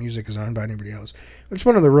his music is owned by anybody else. It's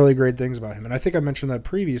one of the really great things about him, and I think I mentioned that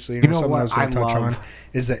previously. You know something what I was going to touch on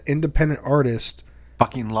is that independent artist.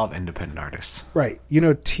 Fucking love independent artists. Right.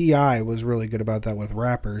 T.I. was really good about that with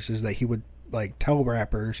rappers, is that he would tell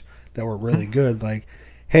rappers that were really good,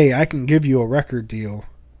 hey, I can give you a record deal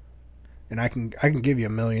and I can give you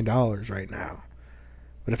 $1 million right now.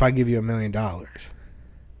 But if I give you $1 million, I'm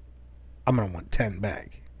gonna want 10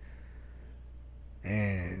 back.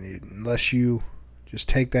 And unless you just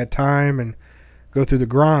take that time and go through the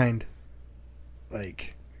grind,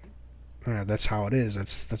 that's how it is.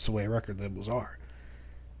 That's the way record labels are.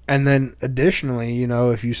 And then additionally,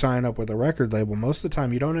 if you sign up with a record label, most of the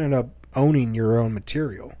time you don't end up owning your own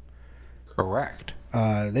material. Correct.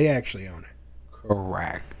 They actually own it.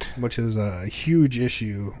 Correct. Which is a huge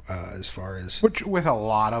issue as far as... Which with a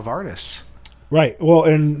lot of artists. Right. Well,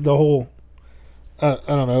 and the whole... I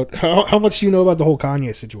don't know. How much do you know about the whole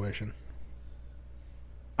Kanye situation?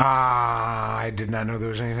 I did not know there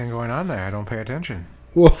was anything going on there. I don't pay attention.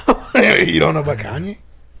 Well, you don't know about Kanye?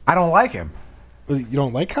 I don't like him. You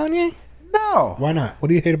don't like Kanye? No. Why not? What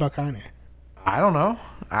do you hate about Kanye? I don't know.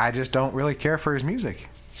 I just don't really care for his music.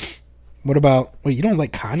 What about... Wait, you don't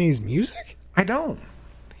like Kanye's music? I don't.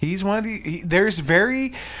 He's one of the...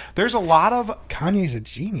 There's a lot of... Kanye's a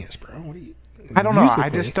genius, bro. What do you... I don't know. I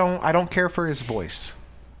just don't... I don't care for his voice.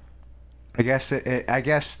 I guess I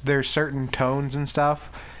guess there's certain tones and stuff.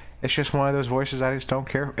 It's just one of those voices I just don't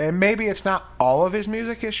care. And maybe it's not all of his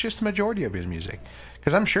music. It's just the majority of his music.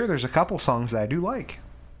 Because I'm sure there's a couple songs that I do like.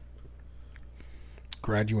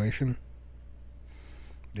 Graduation.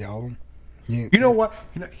 The album. You know what?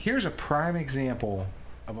 Here's a prime example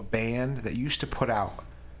of a band that used to put out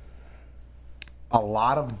a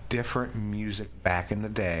lot of different music back in the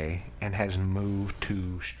day and has moved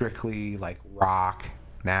to strictly rock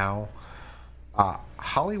now.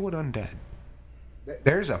 Hollywood Undead.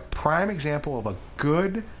 There's a prime example of a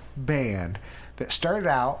good band that started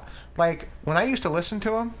out when I used to listen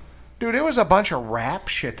to them, dude, it was a bunch of rap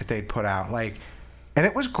shit that they'd put out, and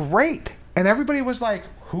it was great. And everybody was like,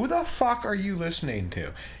 who the fuck are you listening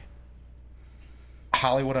to?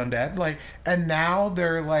 Hollywood Undead? And now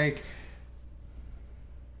they're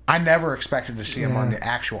I never expected to see them on the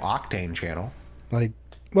actual Octane channel. I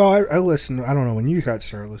listened, I don't know when you got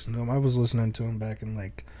started listening to them. I was listening to them back in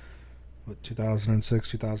 2006,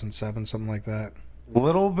 2007, something like that. A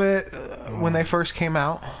little bit when they first came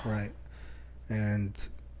out. Right. And,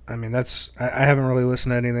 I mean, I haven't really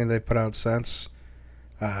listened to anything they've put out since.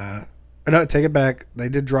 No, take it back. They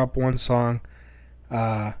did drop one song.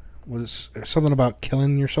 Was something about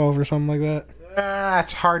killing yourself or something like that?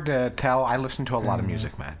 It's hard to tell. I listen to a lot of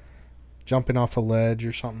music, man. Jumping off a ledge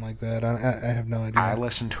or something like that. I have no idea. I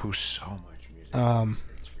listen to so much music.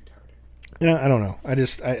 It's retarded. I don't know.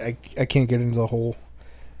 I can't get into the whole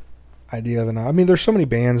idea of it now. I mean, there's so many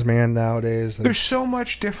bands, man, nowadays. There's so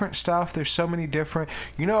much different stuff. There's so many different...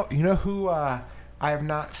 You know who I have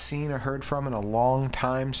not seen or heard from in a long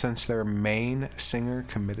time since their main singer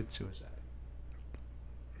committed suicide?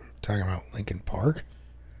 Talking about Linkin Park?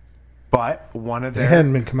 But one of their... They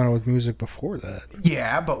hadn't been coming out with music before that.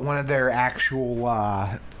 Yeah, but one of their actual...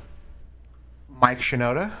 Mike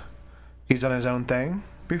Shinoda, he's done his own thing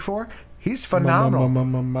before. He's phenomenal.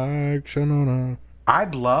 Mike Shinoda.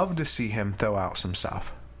 I'd love to see him throw out some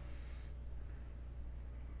stuff.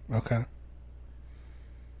 Okay.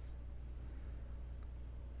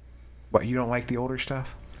 What, you don't like the older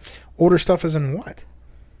stuff? Older stuff as in what?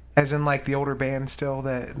 As in, like, the older bands still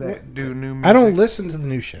that do new music? I don't listen to the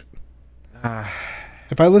new shit.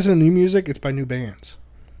 If I listen to new music, it's by new bands.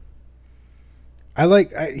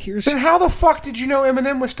 Then how the fuck did you know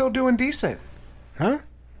Eminem was still doing decent? Huh?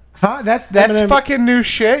 That's Eminem, fucking new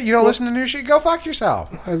shit. You don't listen to new shit? Go fuck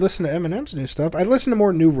yourself. I listen to Eminem's new stuff. I listen to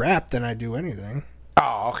more new rap than I do anything.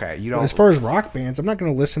 Oh, okay. You don't. As far as rock bands, I'm not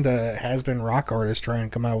going to listen to has-been rock artists try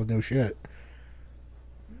and come out with new shit.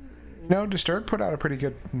 No, Disturbed put out a pretty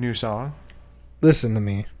good new song. Listen to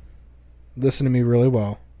me. Listen to me really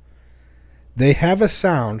well. They have a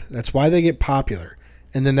sound. That's why they get popular.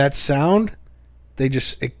 And then that sound,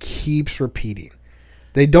 it keeps repeating.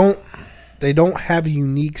 They don't have a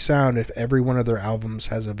unique sound if every one of their albums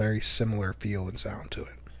has a very similar feel and sound to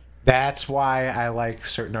it. That's why I like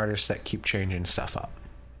certain artists that keep changing stuff up.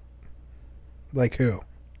 Like who?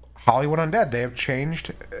 Hollywood Undead. They have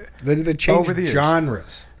changed. They changed over the years.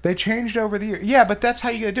 Genres. They changed over the years. Yeah, but that's how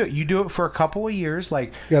you gotta do it. You do it for a couple of years,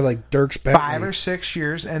 like Dierks Bentley. 5 or 6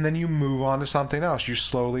 years, and then you move on to something else. You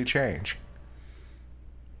slowly change.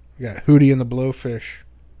 You got Hootie and the Blowfish.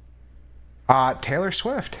 Taylor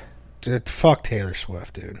Swift. Fuck Taylor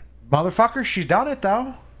Swift, dude. Motherfucker, she's done it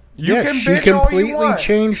though. She completely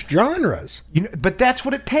changed genres. But that's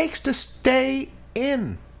what it takes to stay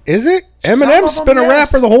in. Is it? Eminem's been a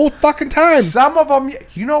rapper the whole fucking time. Some of them,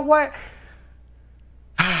 you know what?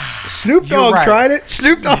 Snoop Dogg tried it.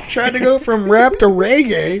 Snoop Dogg tried to go from rap to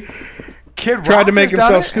reggae. Kid Rock tried to make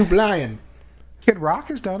himself Snoop Lion. Kid Rock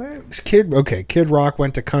has done it. Kid Rock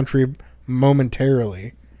went to country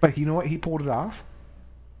momentarily. But you know what? He pulled it off.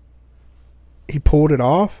 He pulled it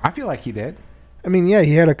off? I feel like he did. I mean, yeah,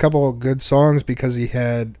 he had a couple of good songs because he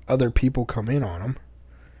had other people come in on him.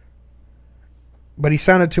 But he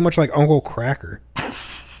sounded too much like Uncle Cracker.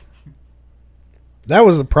 That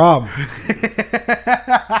was the problem.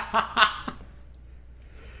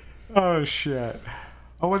 Oh, shit.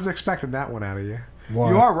 I wasn't expecting that one out of you. Why?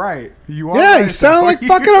 You are right. Yeah, he sounded like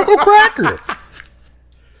fucking Uncle Cracker.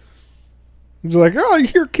 He's like, oh, you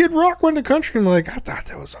hear Kid Rock went to country? I'm like, I thought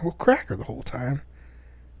that was Uncle Cracker the whole time.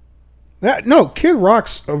 No, Kid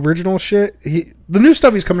Rock's original shit, the new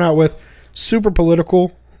stuff he's coming out with, super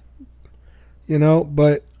political,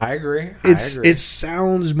 but I agree. It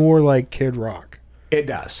sounds more like Kid Rock. It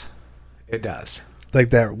does. It does.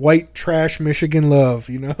 Like that white trash Michigan love,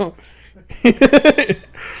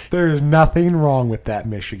 There's nothing wrong with that,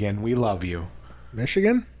 Michigan. We love you.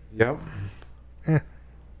 Michigan? Yep. It's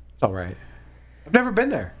all right. I've never been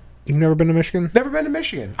there. You've never been to Michigan? Never been to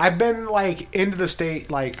Michigan. I've been into the state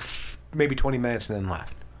maybe 20 minutes and then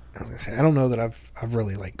left. I don't know that I've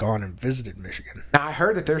really gone and visited Michigan. Now I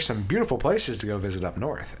heard that there's some beautiful places to go visit up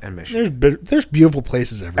north in Michigan. There's beautiful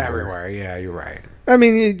places everywhere. Everywhere, yeah, you're right. I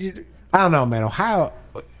mean, I don't know, man. Ohio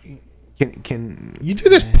can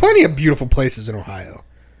there's plenty of beautiful places in Ohio.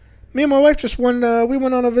 Me and my wife just we went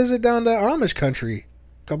on a visit down to Amish country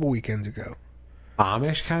a couple weekends ago.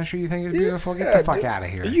 Amish country, you think is beautiful? Get the fuck out of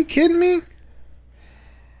here. Are you kidding me?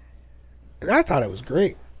 I thought it was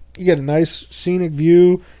great. You get a nice scenic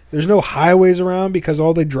view. There's no highways around because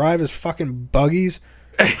all they drive is fucking buggies.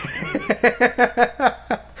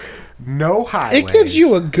 No highways. It gives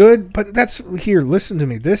you a good, but listen to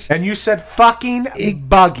me. And you said fucking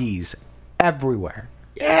buggies everywhere.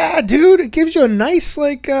 Yeah, dude. It gives you a nice,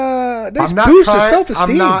 nice boost of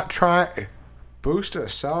self-esteem. I'm not trying. Boost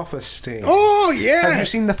of self-esteem. Oh, yeah. Have you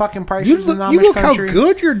seen the fucking prices in Amish you look country? How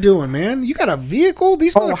good you're doing, man. You got a vehicle?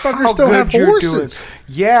 These motherfuckers still have horses.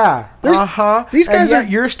 Yeah. These guys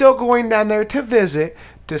you're still going down there to visit,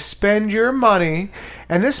 to spend your money,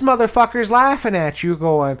 and this motherfucker's laughing at you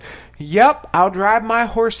going, yep, I'll drive my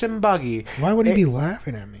horse and buggy. Why would he be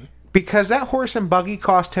laughing at me? Because that horse and buggy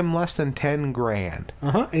cost him less than $10,000.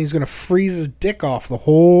 And he's going to freeze his dick off the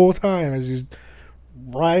whole time as he's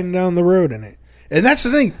riding down the road in it. And that's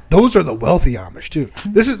the thing. Those are the wealthy Amish, too.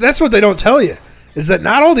 That's what they don't tell you, is that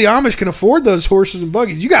not all the Amish can afford those horses and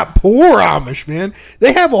buggies. You got poor Amish, man.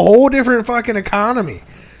 They have a whole different fucking economy.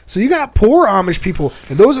 So you got poor Amish people,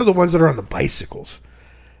 and those are the ones that are on the bicycles.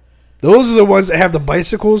 Those are the ones that have the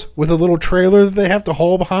bicycles with a little trailer that they have to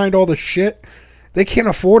haul behind all the shit. They can't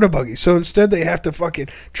afford a buggy. So instead they have to fucking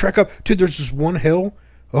trek up. Dude, there's this one hill.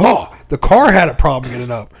 Oh, the car had a problem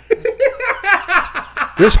getting up.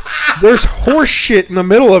 There's horse shit in the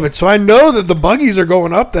middle of it, so I know that the buggies are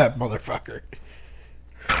going up that motherfucker.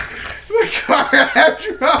 The car had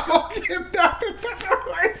trouble getting up, the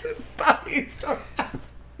horse and buggies.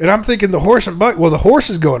 And I'm thinking the horse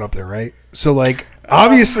is going up there, right? So,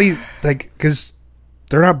 obviously, because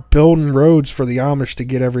they're not building roads for the Amish to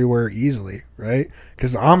get everywhere easily, right?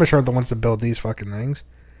 Because the Amish aren't the ones that build these fucking things.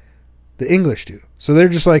 The English do. So they're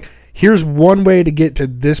just like, here's one way to get to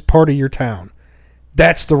this part of your town.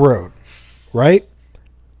 That's the road, right?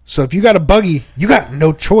 So if you got a buggy, you got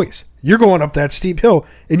no choice. You're going up that steep hill.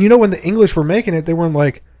 And when the English were making it, they weren't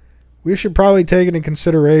like, we should probably take into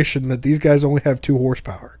consideration that these guys only have 2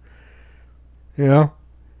 horsepower.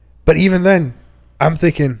 But even then, I'm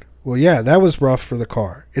thinking, well, yeah, that was rough for the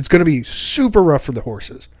car. It's going to be super rough for the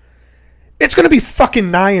horses. It's going to be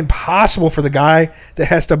fucking nigh impossible for the guy that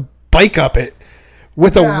has to bike up it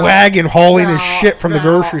with a wagon hauling his shit from the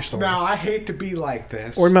grocery store. No, I hate to be like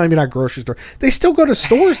this. Or maybe not grocery store. They still go to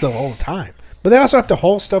stores, though, all the time. But they also have to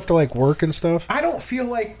haul stuff to, like, work and stuff. I don't feel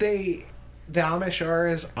like the Amish are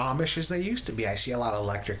as Amish as they used to be. I see a lot of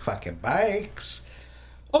electric fucking bikes.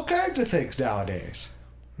 All kinds of things nowadays.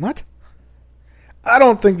 What? I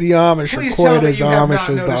don't think the Amish are quite as Amish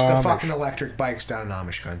as the Amish. The fucking electric bikes down in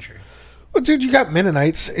Amish country. Well, dude, you got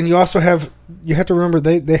Mennonites, and you also have... You have to remember,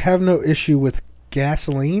 they have no issue with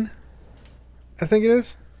gasoline, I think it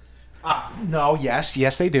is. No,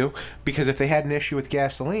 yes, they do. Because if they had an issue with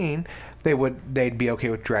gasoline, they'd be okay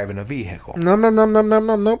with driving a vehicle.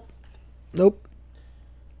 Nope.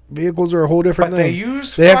 Vehicles are a whole different thing.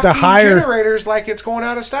 They have to hire generators like it's going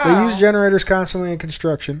out of style. They use generators constantly in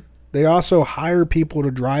construction. They also hire people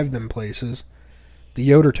to drive them places. The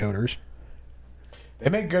Yoder Toters. They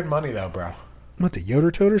make good money though, bro. What, the Yoder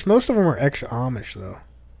Toters? Most of them are ex-Amish though.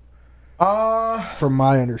 From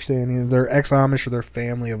my understanding, they're ex-Amish or they're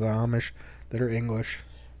family of the Amish that are English.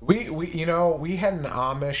 We had an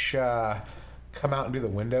Amish come out and do the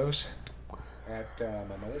windows at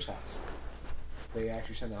my mother's house. They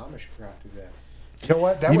actually sent an Amish crew out to do that. You know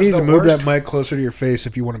what? You need to move that mic closer to your face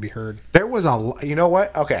if you want to be heard. There was you know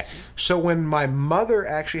what? Okay. So when my mother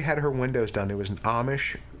actually had her windows done, it was an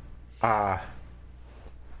Amish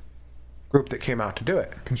group that came out to do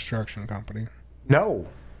it. Construction company. No,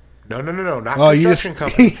 not construction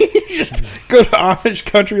company. You just go to Amish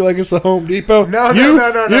country like it's a Home Depot. No.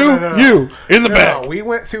 You in the back. We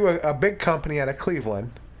went through a big company out of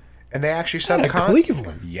Cleveland, and they actually set up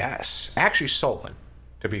Cleveland. Yes, actually Solon,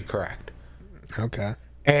 to be correct. Okay.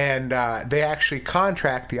 And they actually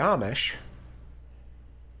contract the Amish,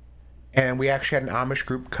 and we actually had an Amish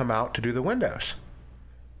group come out to do the windows.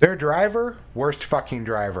 Their driver, worst fucking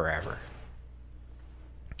driver ever.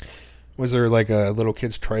 Was there like a little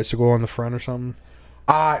kid's tricycle on the front or something?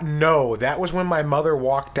 No. That was when my mother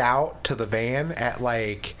walked out to the van at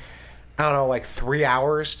like 3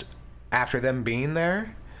 hours after them being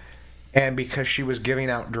there. And because she was giving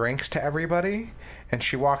out drinks to everybody, and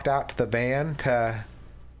she walked out to the van to,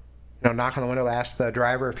 knock on the window to ask the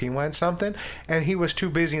driver if he wanted something, and he was too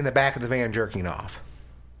busy in the back of the van jerking off.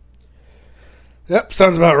 Yep,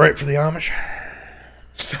 sounds about right for the Amish.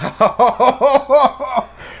 So,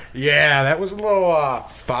 yeah, that was a little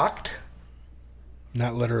fucked.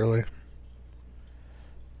 Not literally.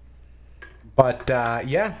 But,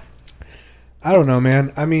 yeah. I don't know,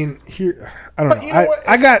 man. I mean, I don't know. You know what?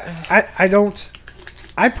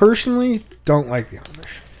 I personally don't like the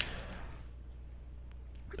Amish.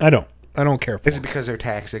 I don't care for Is it because they're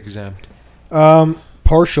tax exempt?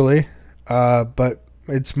 Partially. But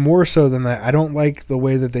it's more so than that. I don't like the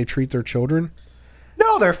way that they treat their children.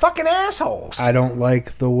 No, they're fucking assholes. I don't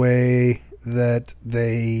like the way that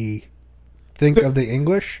they think of the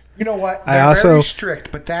English. You know what? They're very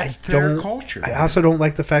strict, but that's their culture. I also don't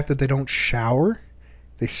like the fact that they don't shower.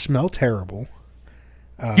 They smell terrible.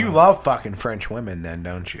 You love fucking French women then,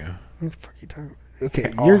 don't you? What the fuck are you talking about?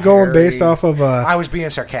 Okay, you're going based off of... I was being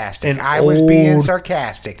sarcastic. I was being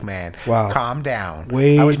sarcastic, man. Wow. Calm down.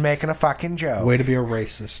 I was making a fucking joke. Way to be a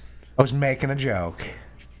racist. I was making a joke.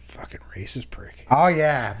 Fucking racist prick. Oh,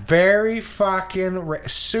 yeah. Very fucking...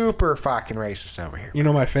 super fucking racist over here. You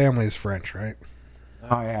know my family is French, right?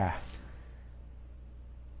 Oh, yeah.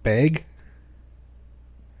 Beg?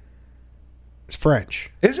 It's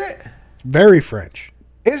French. Is it? Very French.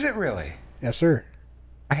 Is it really? Yes, sir.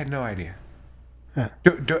 I had no idea. Huh.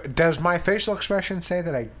 Does my facial expression say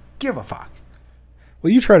that I give a fuck?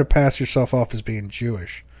 Well, you try to pass yourself off as being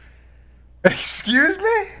Jewish. Excuse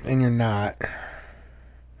me? And you're not.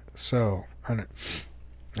 So, I don't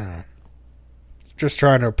know. Just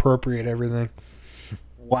trying to appropriate everything.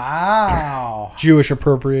 Wow. Jewish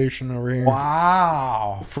appropriation over here.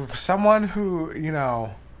 Wow. For someone who,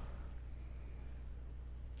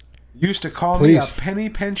 used to call me a penny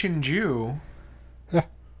pinching Jew.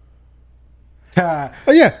 Oh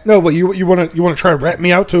yeah, no, but you want to try to rat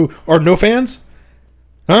me out to our no fans?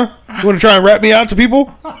 Huh? You want to try and rat me out to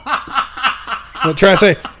people? You try to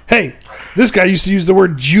say, hey, this guy used to use the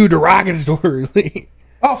word Jew derogatorily.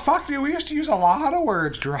 Oh fuck, dude, we used to use a lot of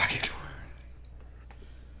words derogatory.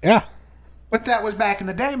 Yeah. But that was back in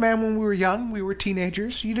the day, man, when we were young. We were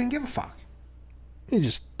teenagers. You didn't give a fuck. You're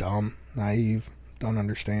just dumb, naive, don't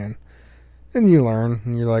understand. And you learn,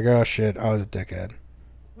 and you're like, oh shit, I was a dickhead.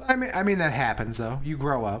 I mean that happens though. You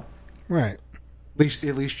grow up. Right.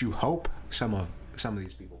 At least you hope some of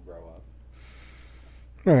these people grow up.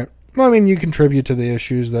 Right. Well, I mean, you contribute to the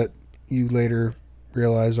issues that you later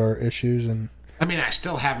realize are issues, and I mean, I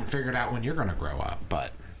still haven't figured out when you're going to grow up,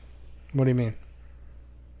 but what do you mean?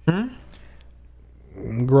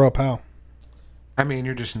 Grow up how? I mean,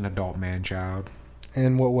 you're just an adult man-child.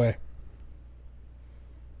 In what way?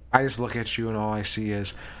 I just look at you and all I see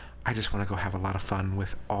is, I just want to go have a lot of fun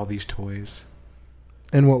with all these toys.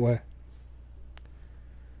 In what way?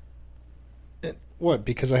 What?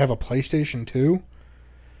 Because I have a PlayStation 2?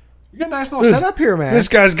 You got a nice little setup here, man. This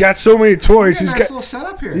guy's got so many toys. He's got a nice little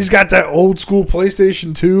setup here. He's got that old school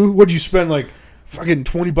PlayStation 2. What'd you spend, like, fucking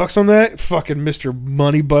 $20 on that? Fucking Mr.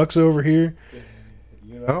 Moneybucks over here.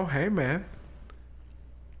 You know, hey, man.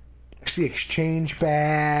 I see exchange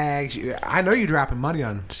bags. I know you're dropping money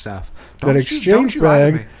on stuff. That exchange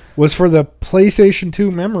bag was for the PlayStation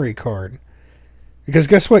 2 memory card. Because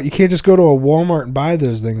guess what? You can't just go to a Walmart and buy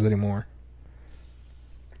those things anymore.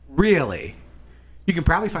 Really? You can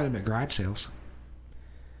probably find them at garage sales.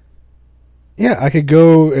 Yeah, I could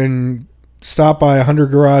go and stop by 100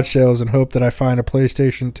 garage sales and hope that I find a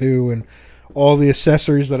PlayStation 2 and all the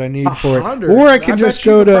accessories that I need for it. Or I can just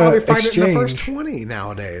go to exchange. Find it in the first 20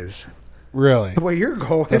 nowadays. Really? The way you're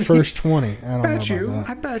going. The first 20. I bet you.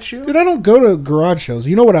 I bet you. Dude, I don't go to garage sales.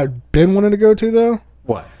 You know what I've been wanting to go to, though?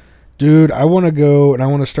 What? Dude, I want to go and I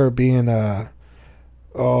want to start being one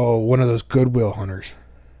of those Goodwill hunters.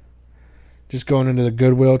 Just going into the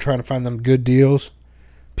Goodwill, trying to find them good deals.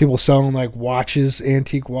 People selling like watches,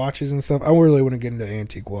 antique watches and stuff. I really want to get into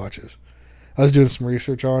antique watches. I was doing some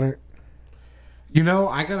research on it. You know,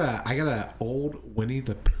 I got a old Winnie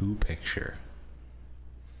the Pooh picture.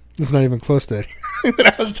 It's not even close to anything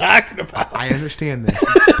that I was talking about. I understand this,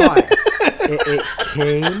 but it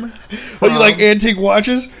came from... Oh, you like antique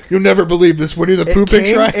watches? You'll never believe this Winnie the Pooh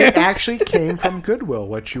picture I have. It actually came from Goodwill,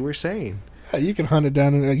 what you were saying. Yeah, you can hunt it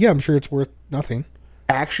down, and I'm sure it's worth nothing.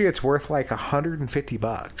 Actually, it's worth like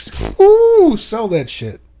 $150. Ooh, sell that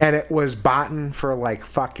shit. And it was bought for like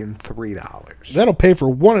fucking $3. That'll pay for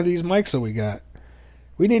one of these mics that we got.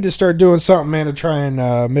 We need to start doing something, man, to try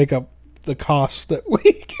and make up the cost that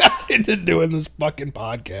we got into doing this fucking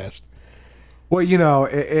podcast. Well, you know,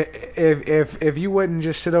 if you wouldn't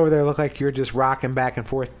just sit over there, look like you're just rocking back and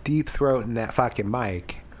forth, deep throating that fucking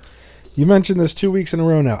mic. You mentioned this 2 weeks in a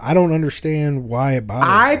row now. I don't understand why it bothers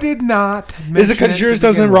I did not. Is it because yours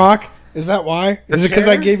doesn't rock? Is that why? Is it because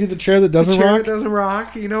I gave you the chair that doesn't rock? That doesn't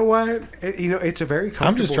rock. You know what? It's a very comfortable.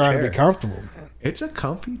 I'm just trying chair. to be comfortable, man. It's a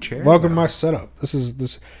comfy chair. Welcome to my setup. This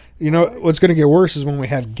is. You know what's going to get worse is when we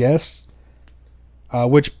have guests.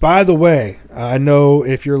 Which, by the way, I know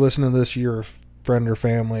if you're listening to this, you're a friend or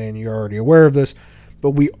family, and you're already aware of this.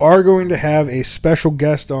 But we are going to have a special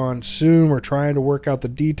guest on soon. We're trying to work out the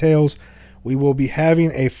details. We will be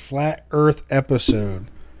having a Flat Earth episode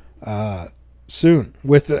soon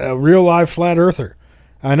with a real live Flat Earther.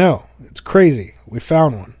 I know. It's crazy. We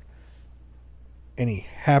found one. And he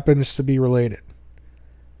happens to be related.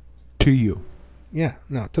 To you. Yeah,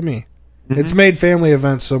 no, to me. Mm-hmm. It's made family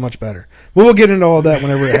events so much better. We'll get into all that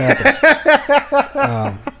whenever it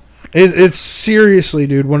happens. It's seriously,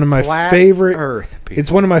 dude, one of my favorite Earth people. It's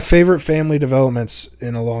one of my favorite family developments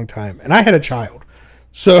in a long time. And I had a child.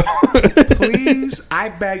 So please, I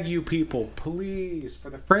beg you people, please, for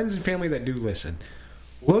the friends and family that do listen,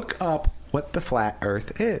 look up what the Flat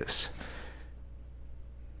Earth is.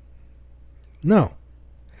 No.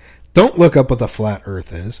 Don't look up what the Flat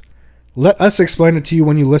Earth is. Let us explain it to you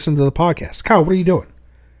when you listen to the podcast. Kyle, what are you doing?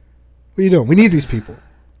 What are you doing? We need these people.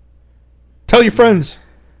 Tell your friends.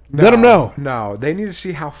 Let them know. No, they need to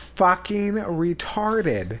see how fucking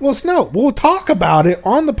retarded. Well, no, we'll talk about it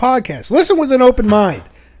on the podcast. Listen with an open mind.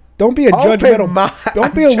 Don't be a judgmental.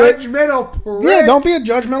 Don't be a judgmental prick. Yeah, don't be a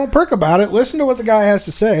judgmental prick about it. Listen to what the guy has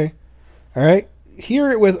to say. All right,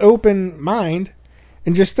 hear it with open mind,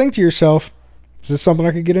 and just think to yourself, is this something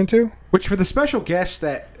I could get into? Which for the special guest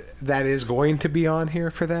that is going to be on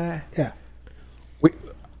here for that. Yeah.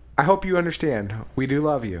 I hope you understand. We do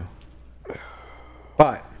love you.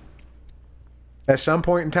 But at some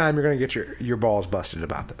point in time, you're going to get your balls busted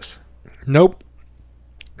about this. Nope.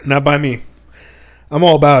 Not by me. I'm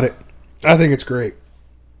all about it. I think it's great.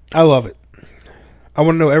 I love it. I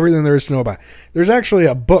want to know everything there is to know about it. There's actually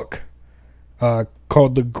a book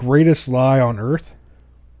called The Greatest Lie on Earth.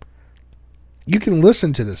 You can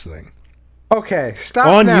listen to this thing. Okay, stop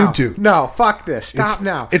on now. YouTube. No, fuck this. Stop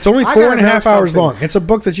now. It's only I 4.5 gotta know hours something. long. It's a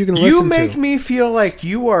book that you can You listen make to. me feel like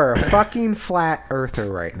you are a fucking flat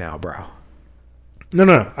earther right now, bro.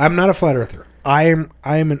 No. I'm not a flat earther. I am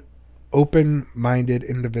an open-minded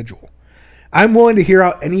individual. I'm willing to hear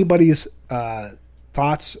out anybody's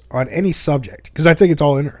thoughts on any subject because I think it's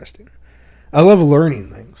all interesting. I love learning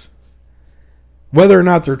things. Whether or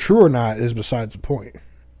not they're true or not is besides the point.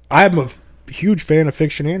 I'm a huge fan of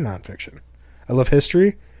fiction and nonfiction. I love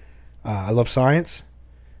history. I love science.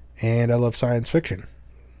 And I love science fiction.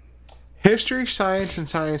 History, science, and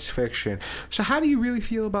science fiction. So how do you really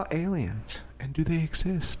feel about aliens? And do they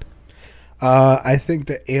exist? I think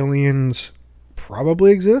that aliens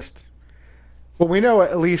probably exist. Well, we know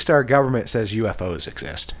at least our government says UFOs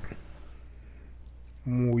exist.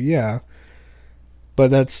 Well, yeah. But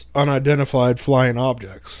that's unidentified flying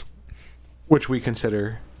objects. Which we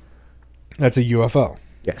consider... That's a UFO.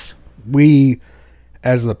 Yes. We,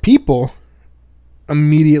 as the people,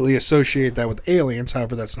 immediately associate that with aliens.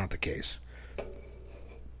 However, that's not the case.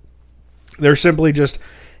 They're simply just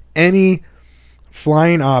any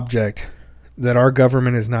flying object that our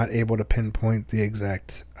government is not able to pinpoint the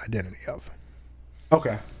exact identity of.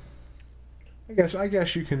 Okay. I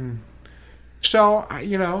guess you can... So,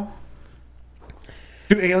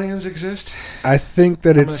 do aliens exist? I think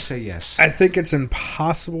that I'm going to say yes. I think it's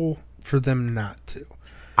impossible for them not to.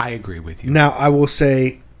 I agree with you. Now, I will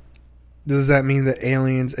say, does that mean that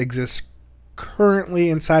aliens exist currently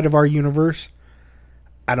inside of our universe?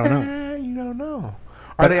 I don't know. You don't know.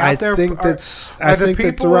 Are they out there? I think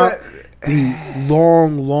that throughout the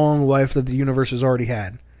long life that the universe has already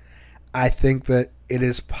had, I think that it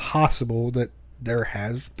is possible that there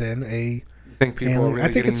has been a. You think people are really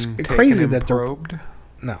I think it's getting crazy taken that and probed?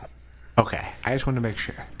 No. Okay, I just wanted to make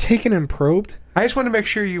sure. Taken and probed? I just wanted to make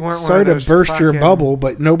sure you weren't Sorry one of to those burst your fucking- bubble,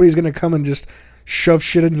 but nobody's going to come and just shove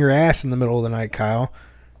shit in your ass in the middle of the night, Kyle.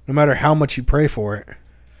 No matter how much you pray for it.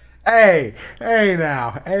 Hey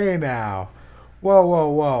now.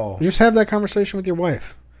 Whoa. Just have that conversation with your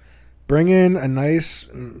wife. Bring in a nice,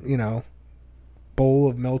 bowl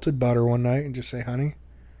of melted butter one night and just say, honey,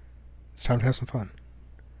 it's time to have some fun.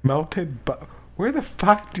 Melted butter? Where the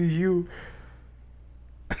fuck do you...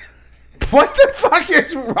 What the fuck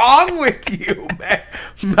is wrong with you, man?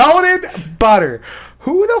 Melted butter.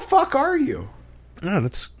 Who the fuck are you? Oh,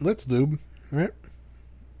 that's lube, right?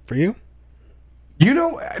 For you? You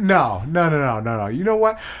know, no. You know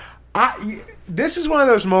what? This is one of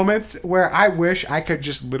those moments where I wish I could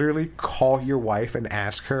just literally call your wife and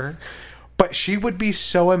ask her, but she would be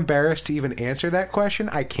so embarrassed to even answer that question.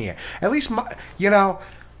 I can't. At least,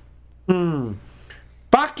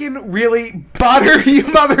 fucking really butter, you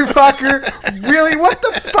motherfucker. Really? What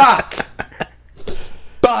the fuck?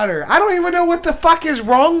 Butter. I don't even know what the fuck is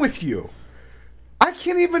wrong with you. I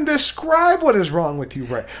can't even describe what is wrong with you,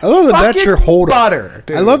 right? I love that that's Fucking your holdup. Butter,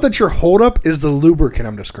 dude. I love that your holdup is the lubricant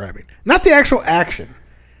I'm describing. Not the actual action.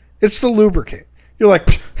 It's the lubricant. You're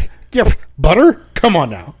like, yeah, butter? Come on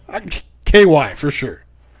now. KY for sure.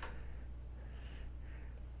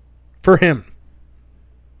 For him.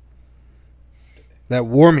 That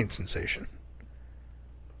warming sensation.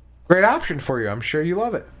 Great option for you. I'm sure you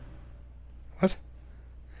love it. What?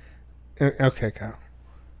 Okay, Kyle.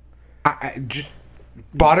 I just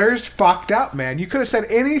butter's fucked up, man. You could have said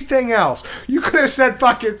anything else. You could have said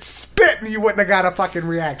fucking spit and you wouldn't have got a fucking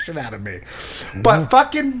reaction out of me. But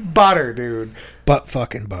fucking butter, dude. Butt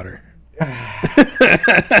fucking butter.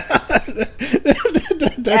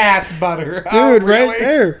 Ass butter. Dude, Oh, really? right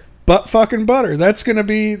there. Butt fucking butter. That's gonna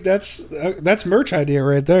be that's merch idea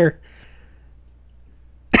right there.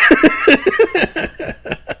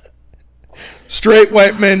 Straight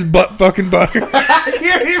white men's butt fucking butter. I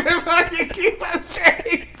can't even fucking keep a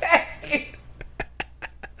straight face.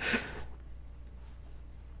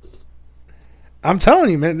 I'm telling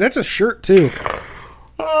you, man, that's a shirt too.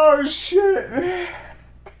 Oh shit.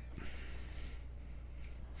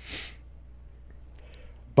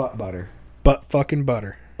 Butt butter. Butt fucking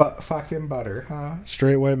butter. Butt fucking butter, huh?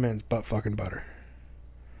 Straight white men's butt fucking butter.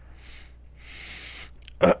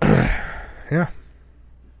 Yeah.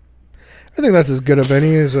 I think that's as good of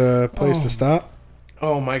any as a place to stop.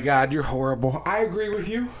 Oh my god, you're horrible. I agree with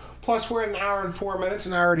you. Plus, we're at an hour and 4 minutes,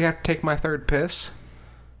 and I already have to take my third piss.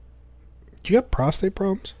 Do you have prostate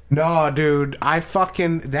problems? No, dude.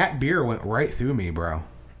 That beer went right through me, bro.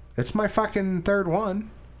 It's my fucking third one.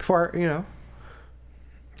 Before,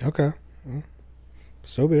 Okay. Well,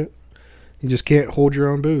 so be it. You just can't hold your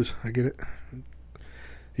own booze. I get it.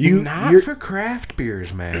 Not for craft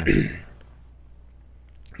beers, man.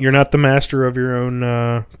 You're not the master of your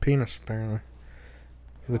own penis, apparently.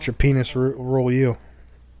 Let your penis roll you.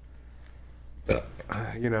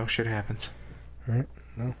 Shit happens. All right.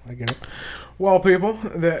 No, I get it. Well, people,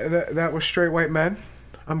 that was Straight White Men.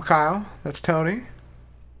 I'm Kyle. That's Tony.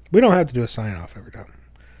 We don't have to do a sign off every time.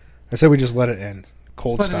 I said we just let it end.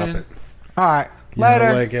 Cold stop it. All right.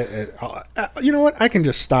 Later. You know what? I can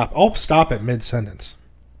just stop. I'll stop at mid sentence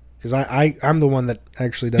because I'm the one that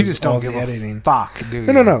actually does you just don't all give the a editing. Fuck, do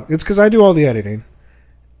you? No. It's because I do all the editing,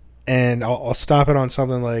 and I'll stop it on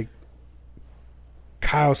something like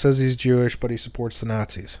Kyle says he's Jewish, but he supports the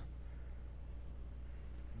Nazis.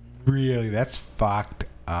 Really? That's fucked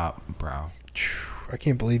up, bro. I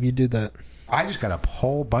can't believe you did that. I just got a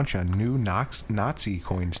whole bunch of new Nazi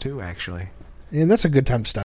coins, too, actually. And that's a good time to stop.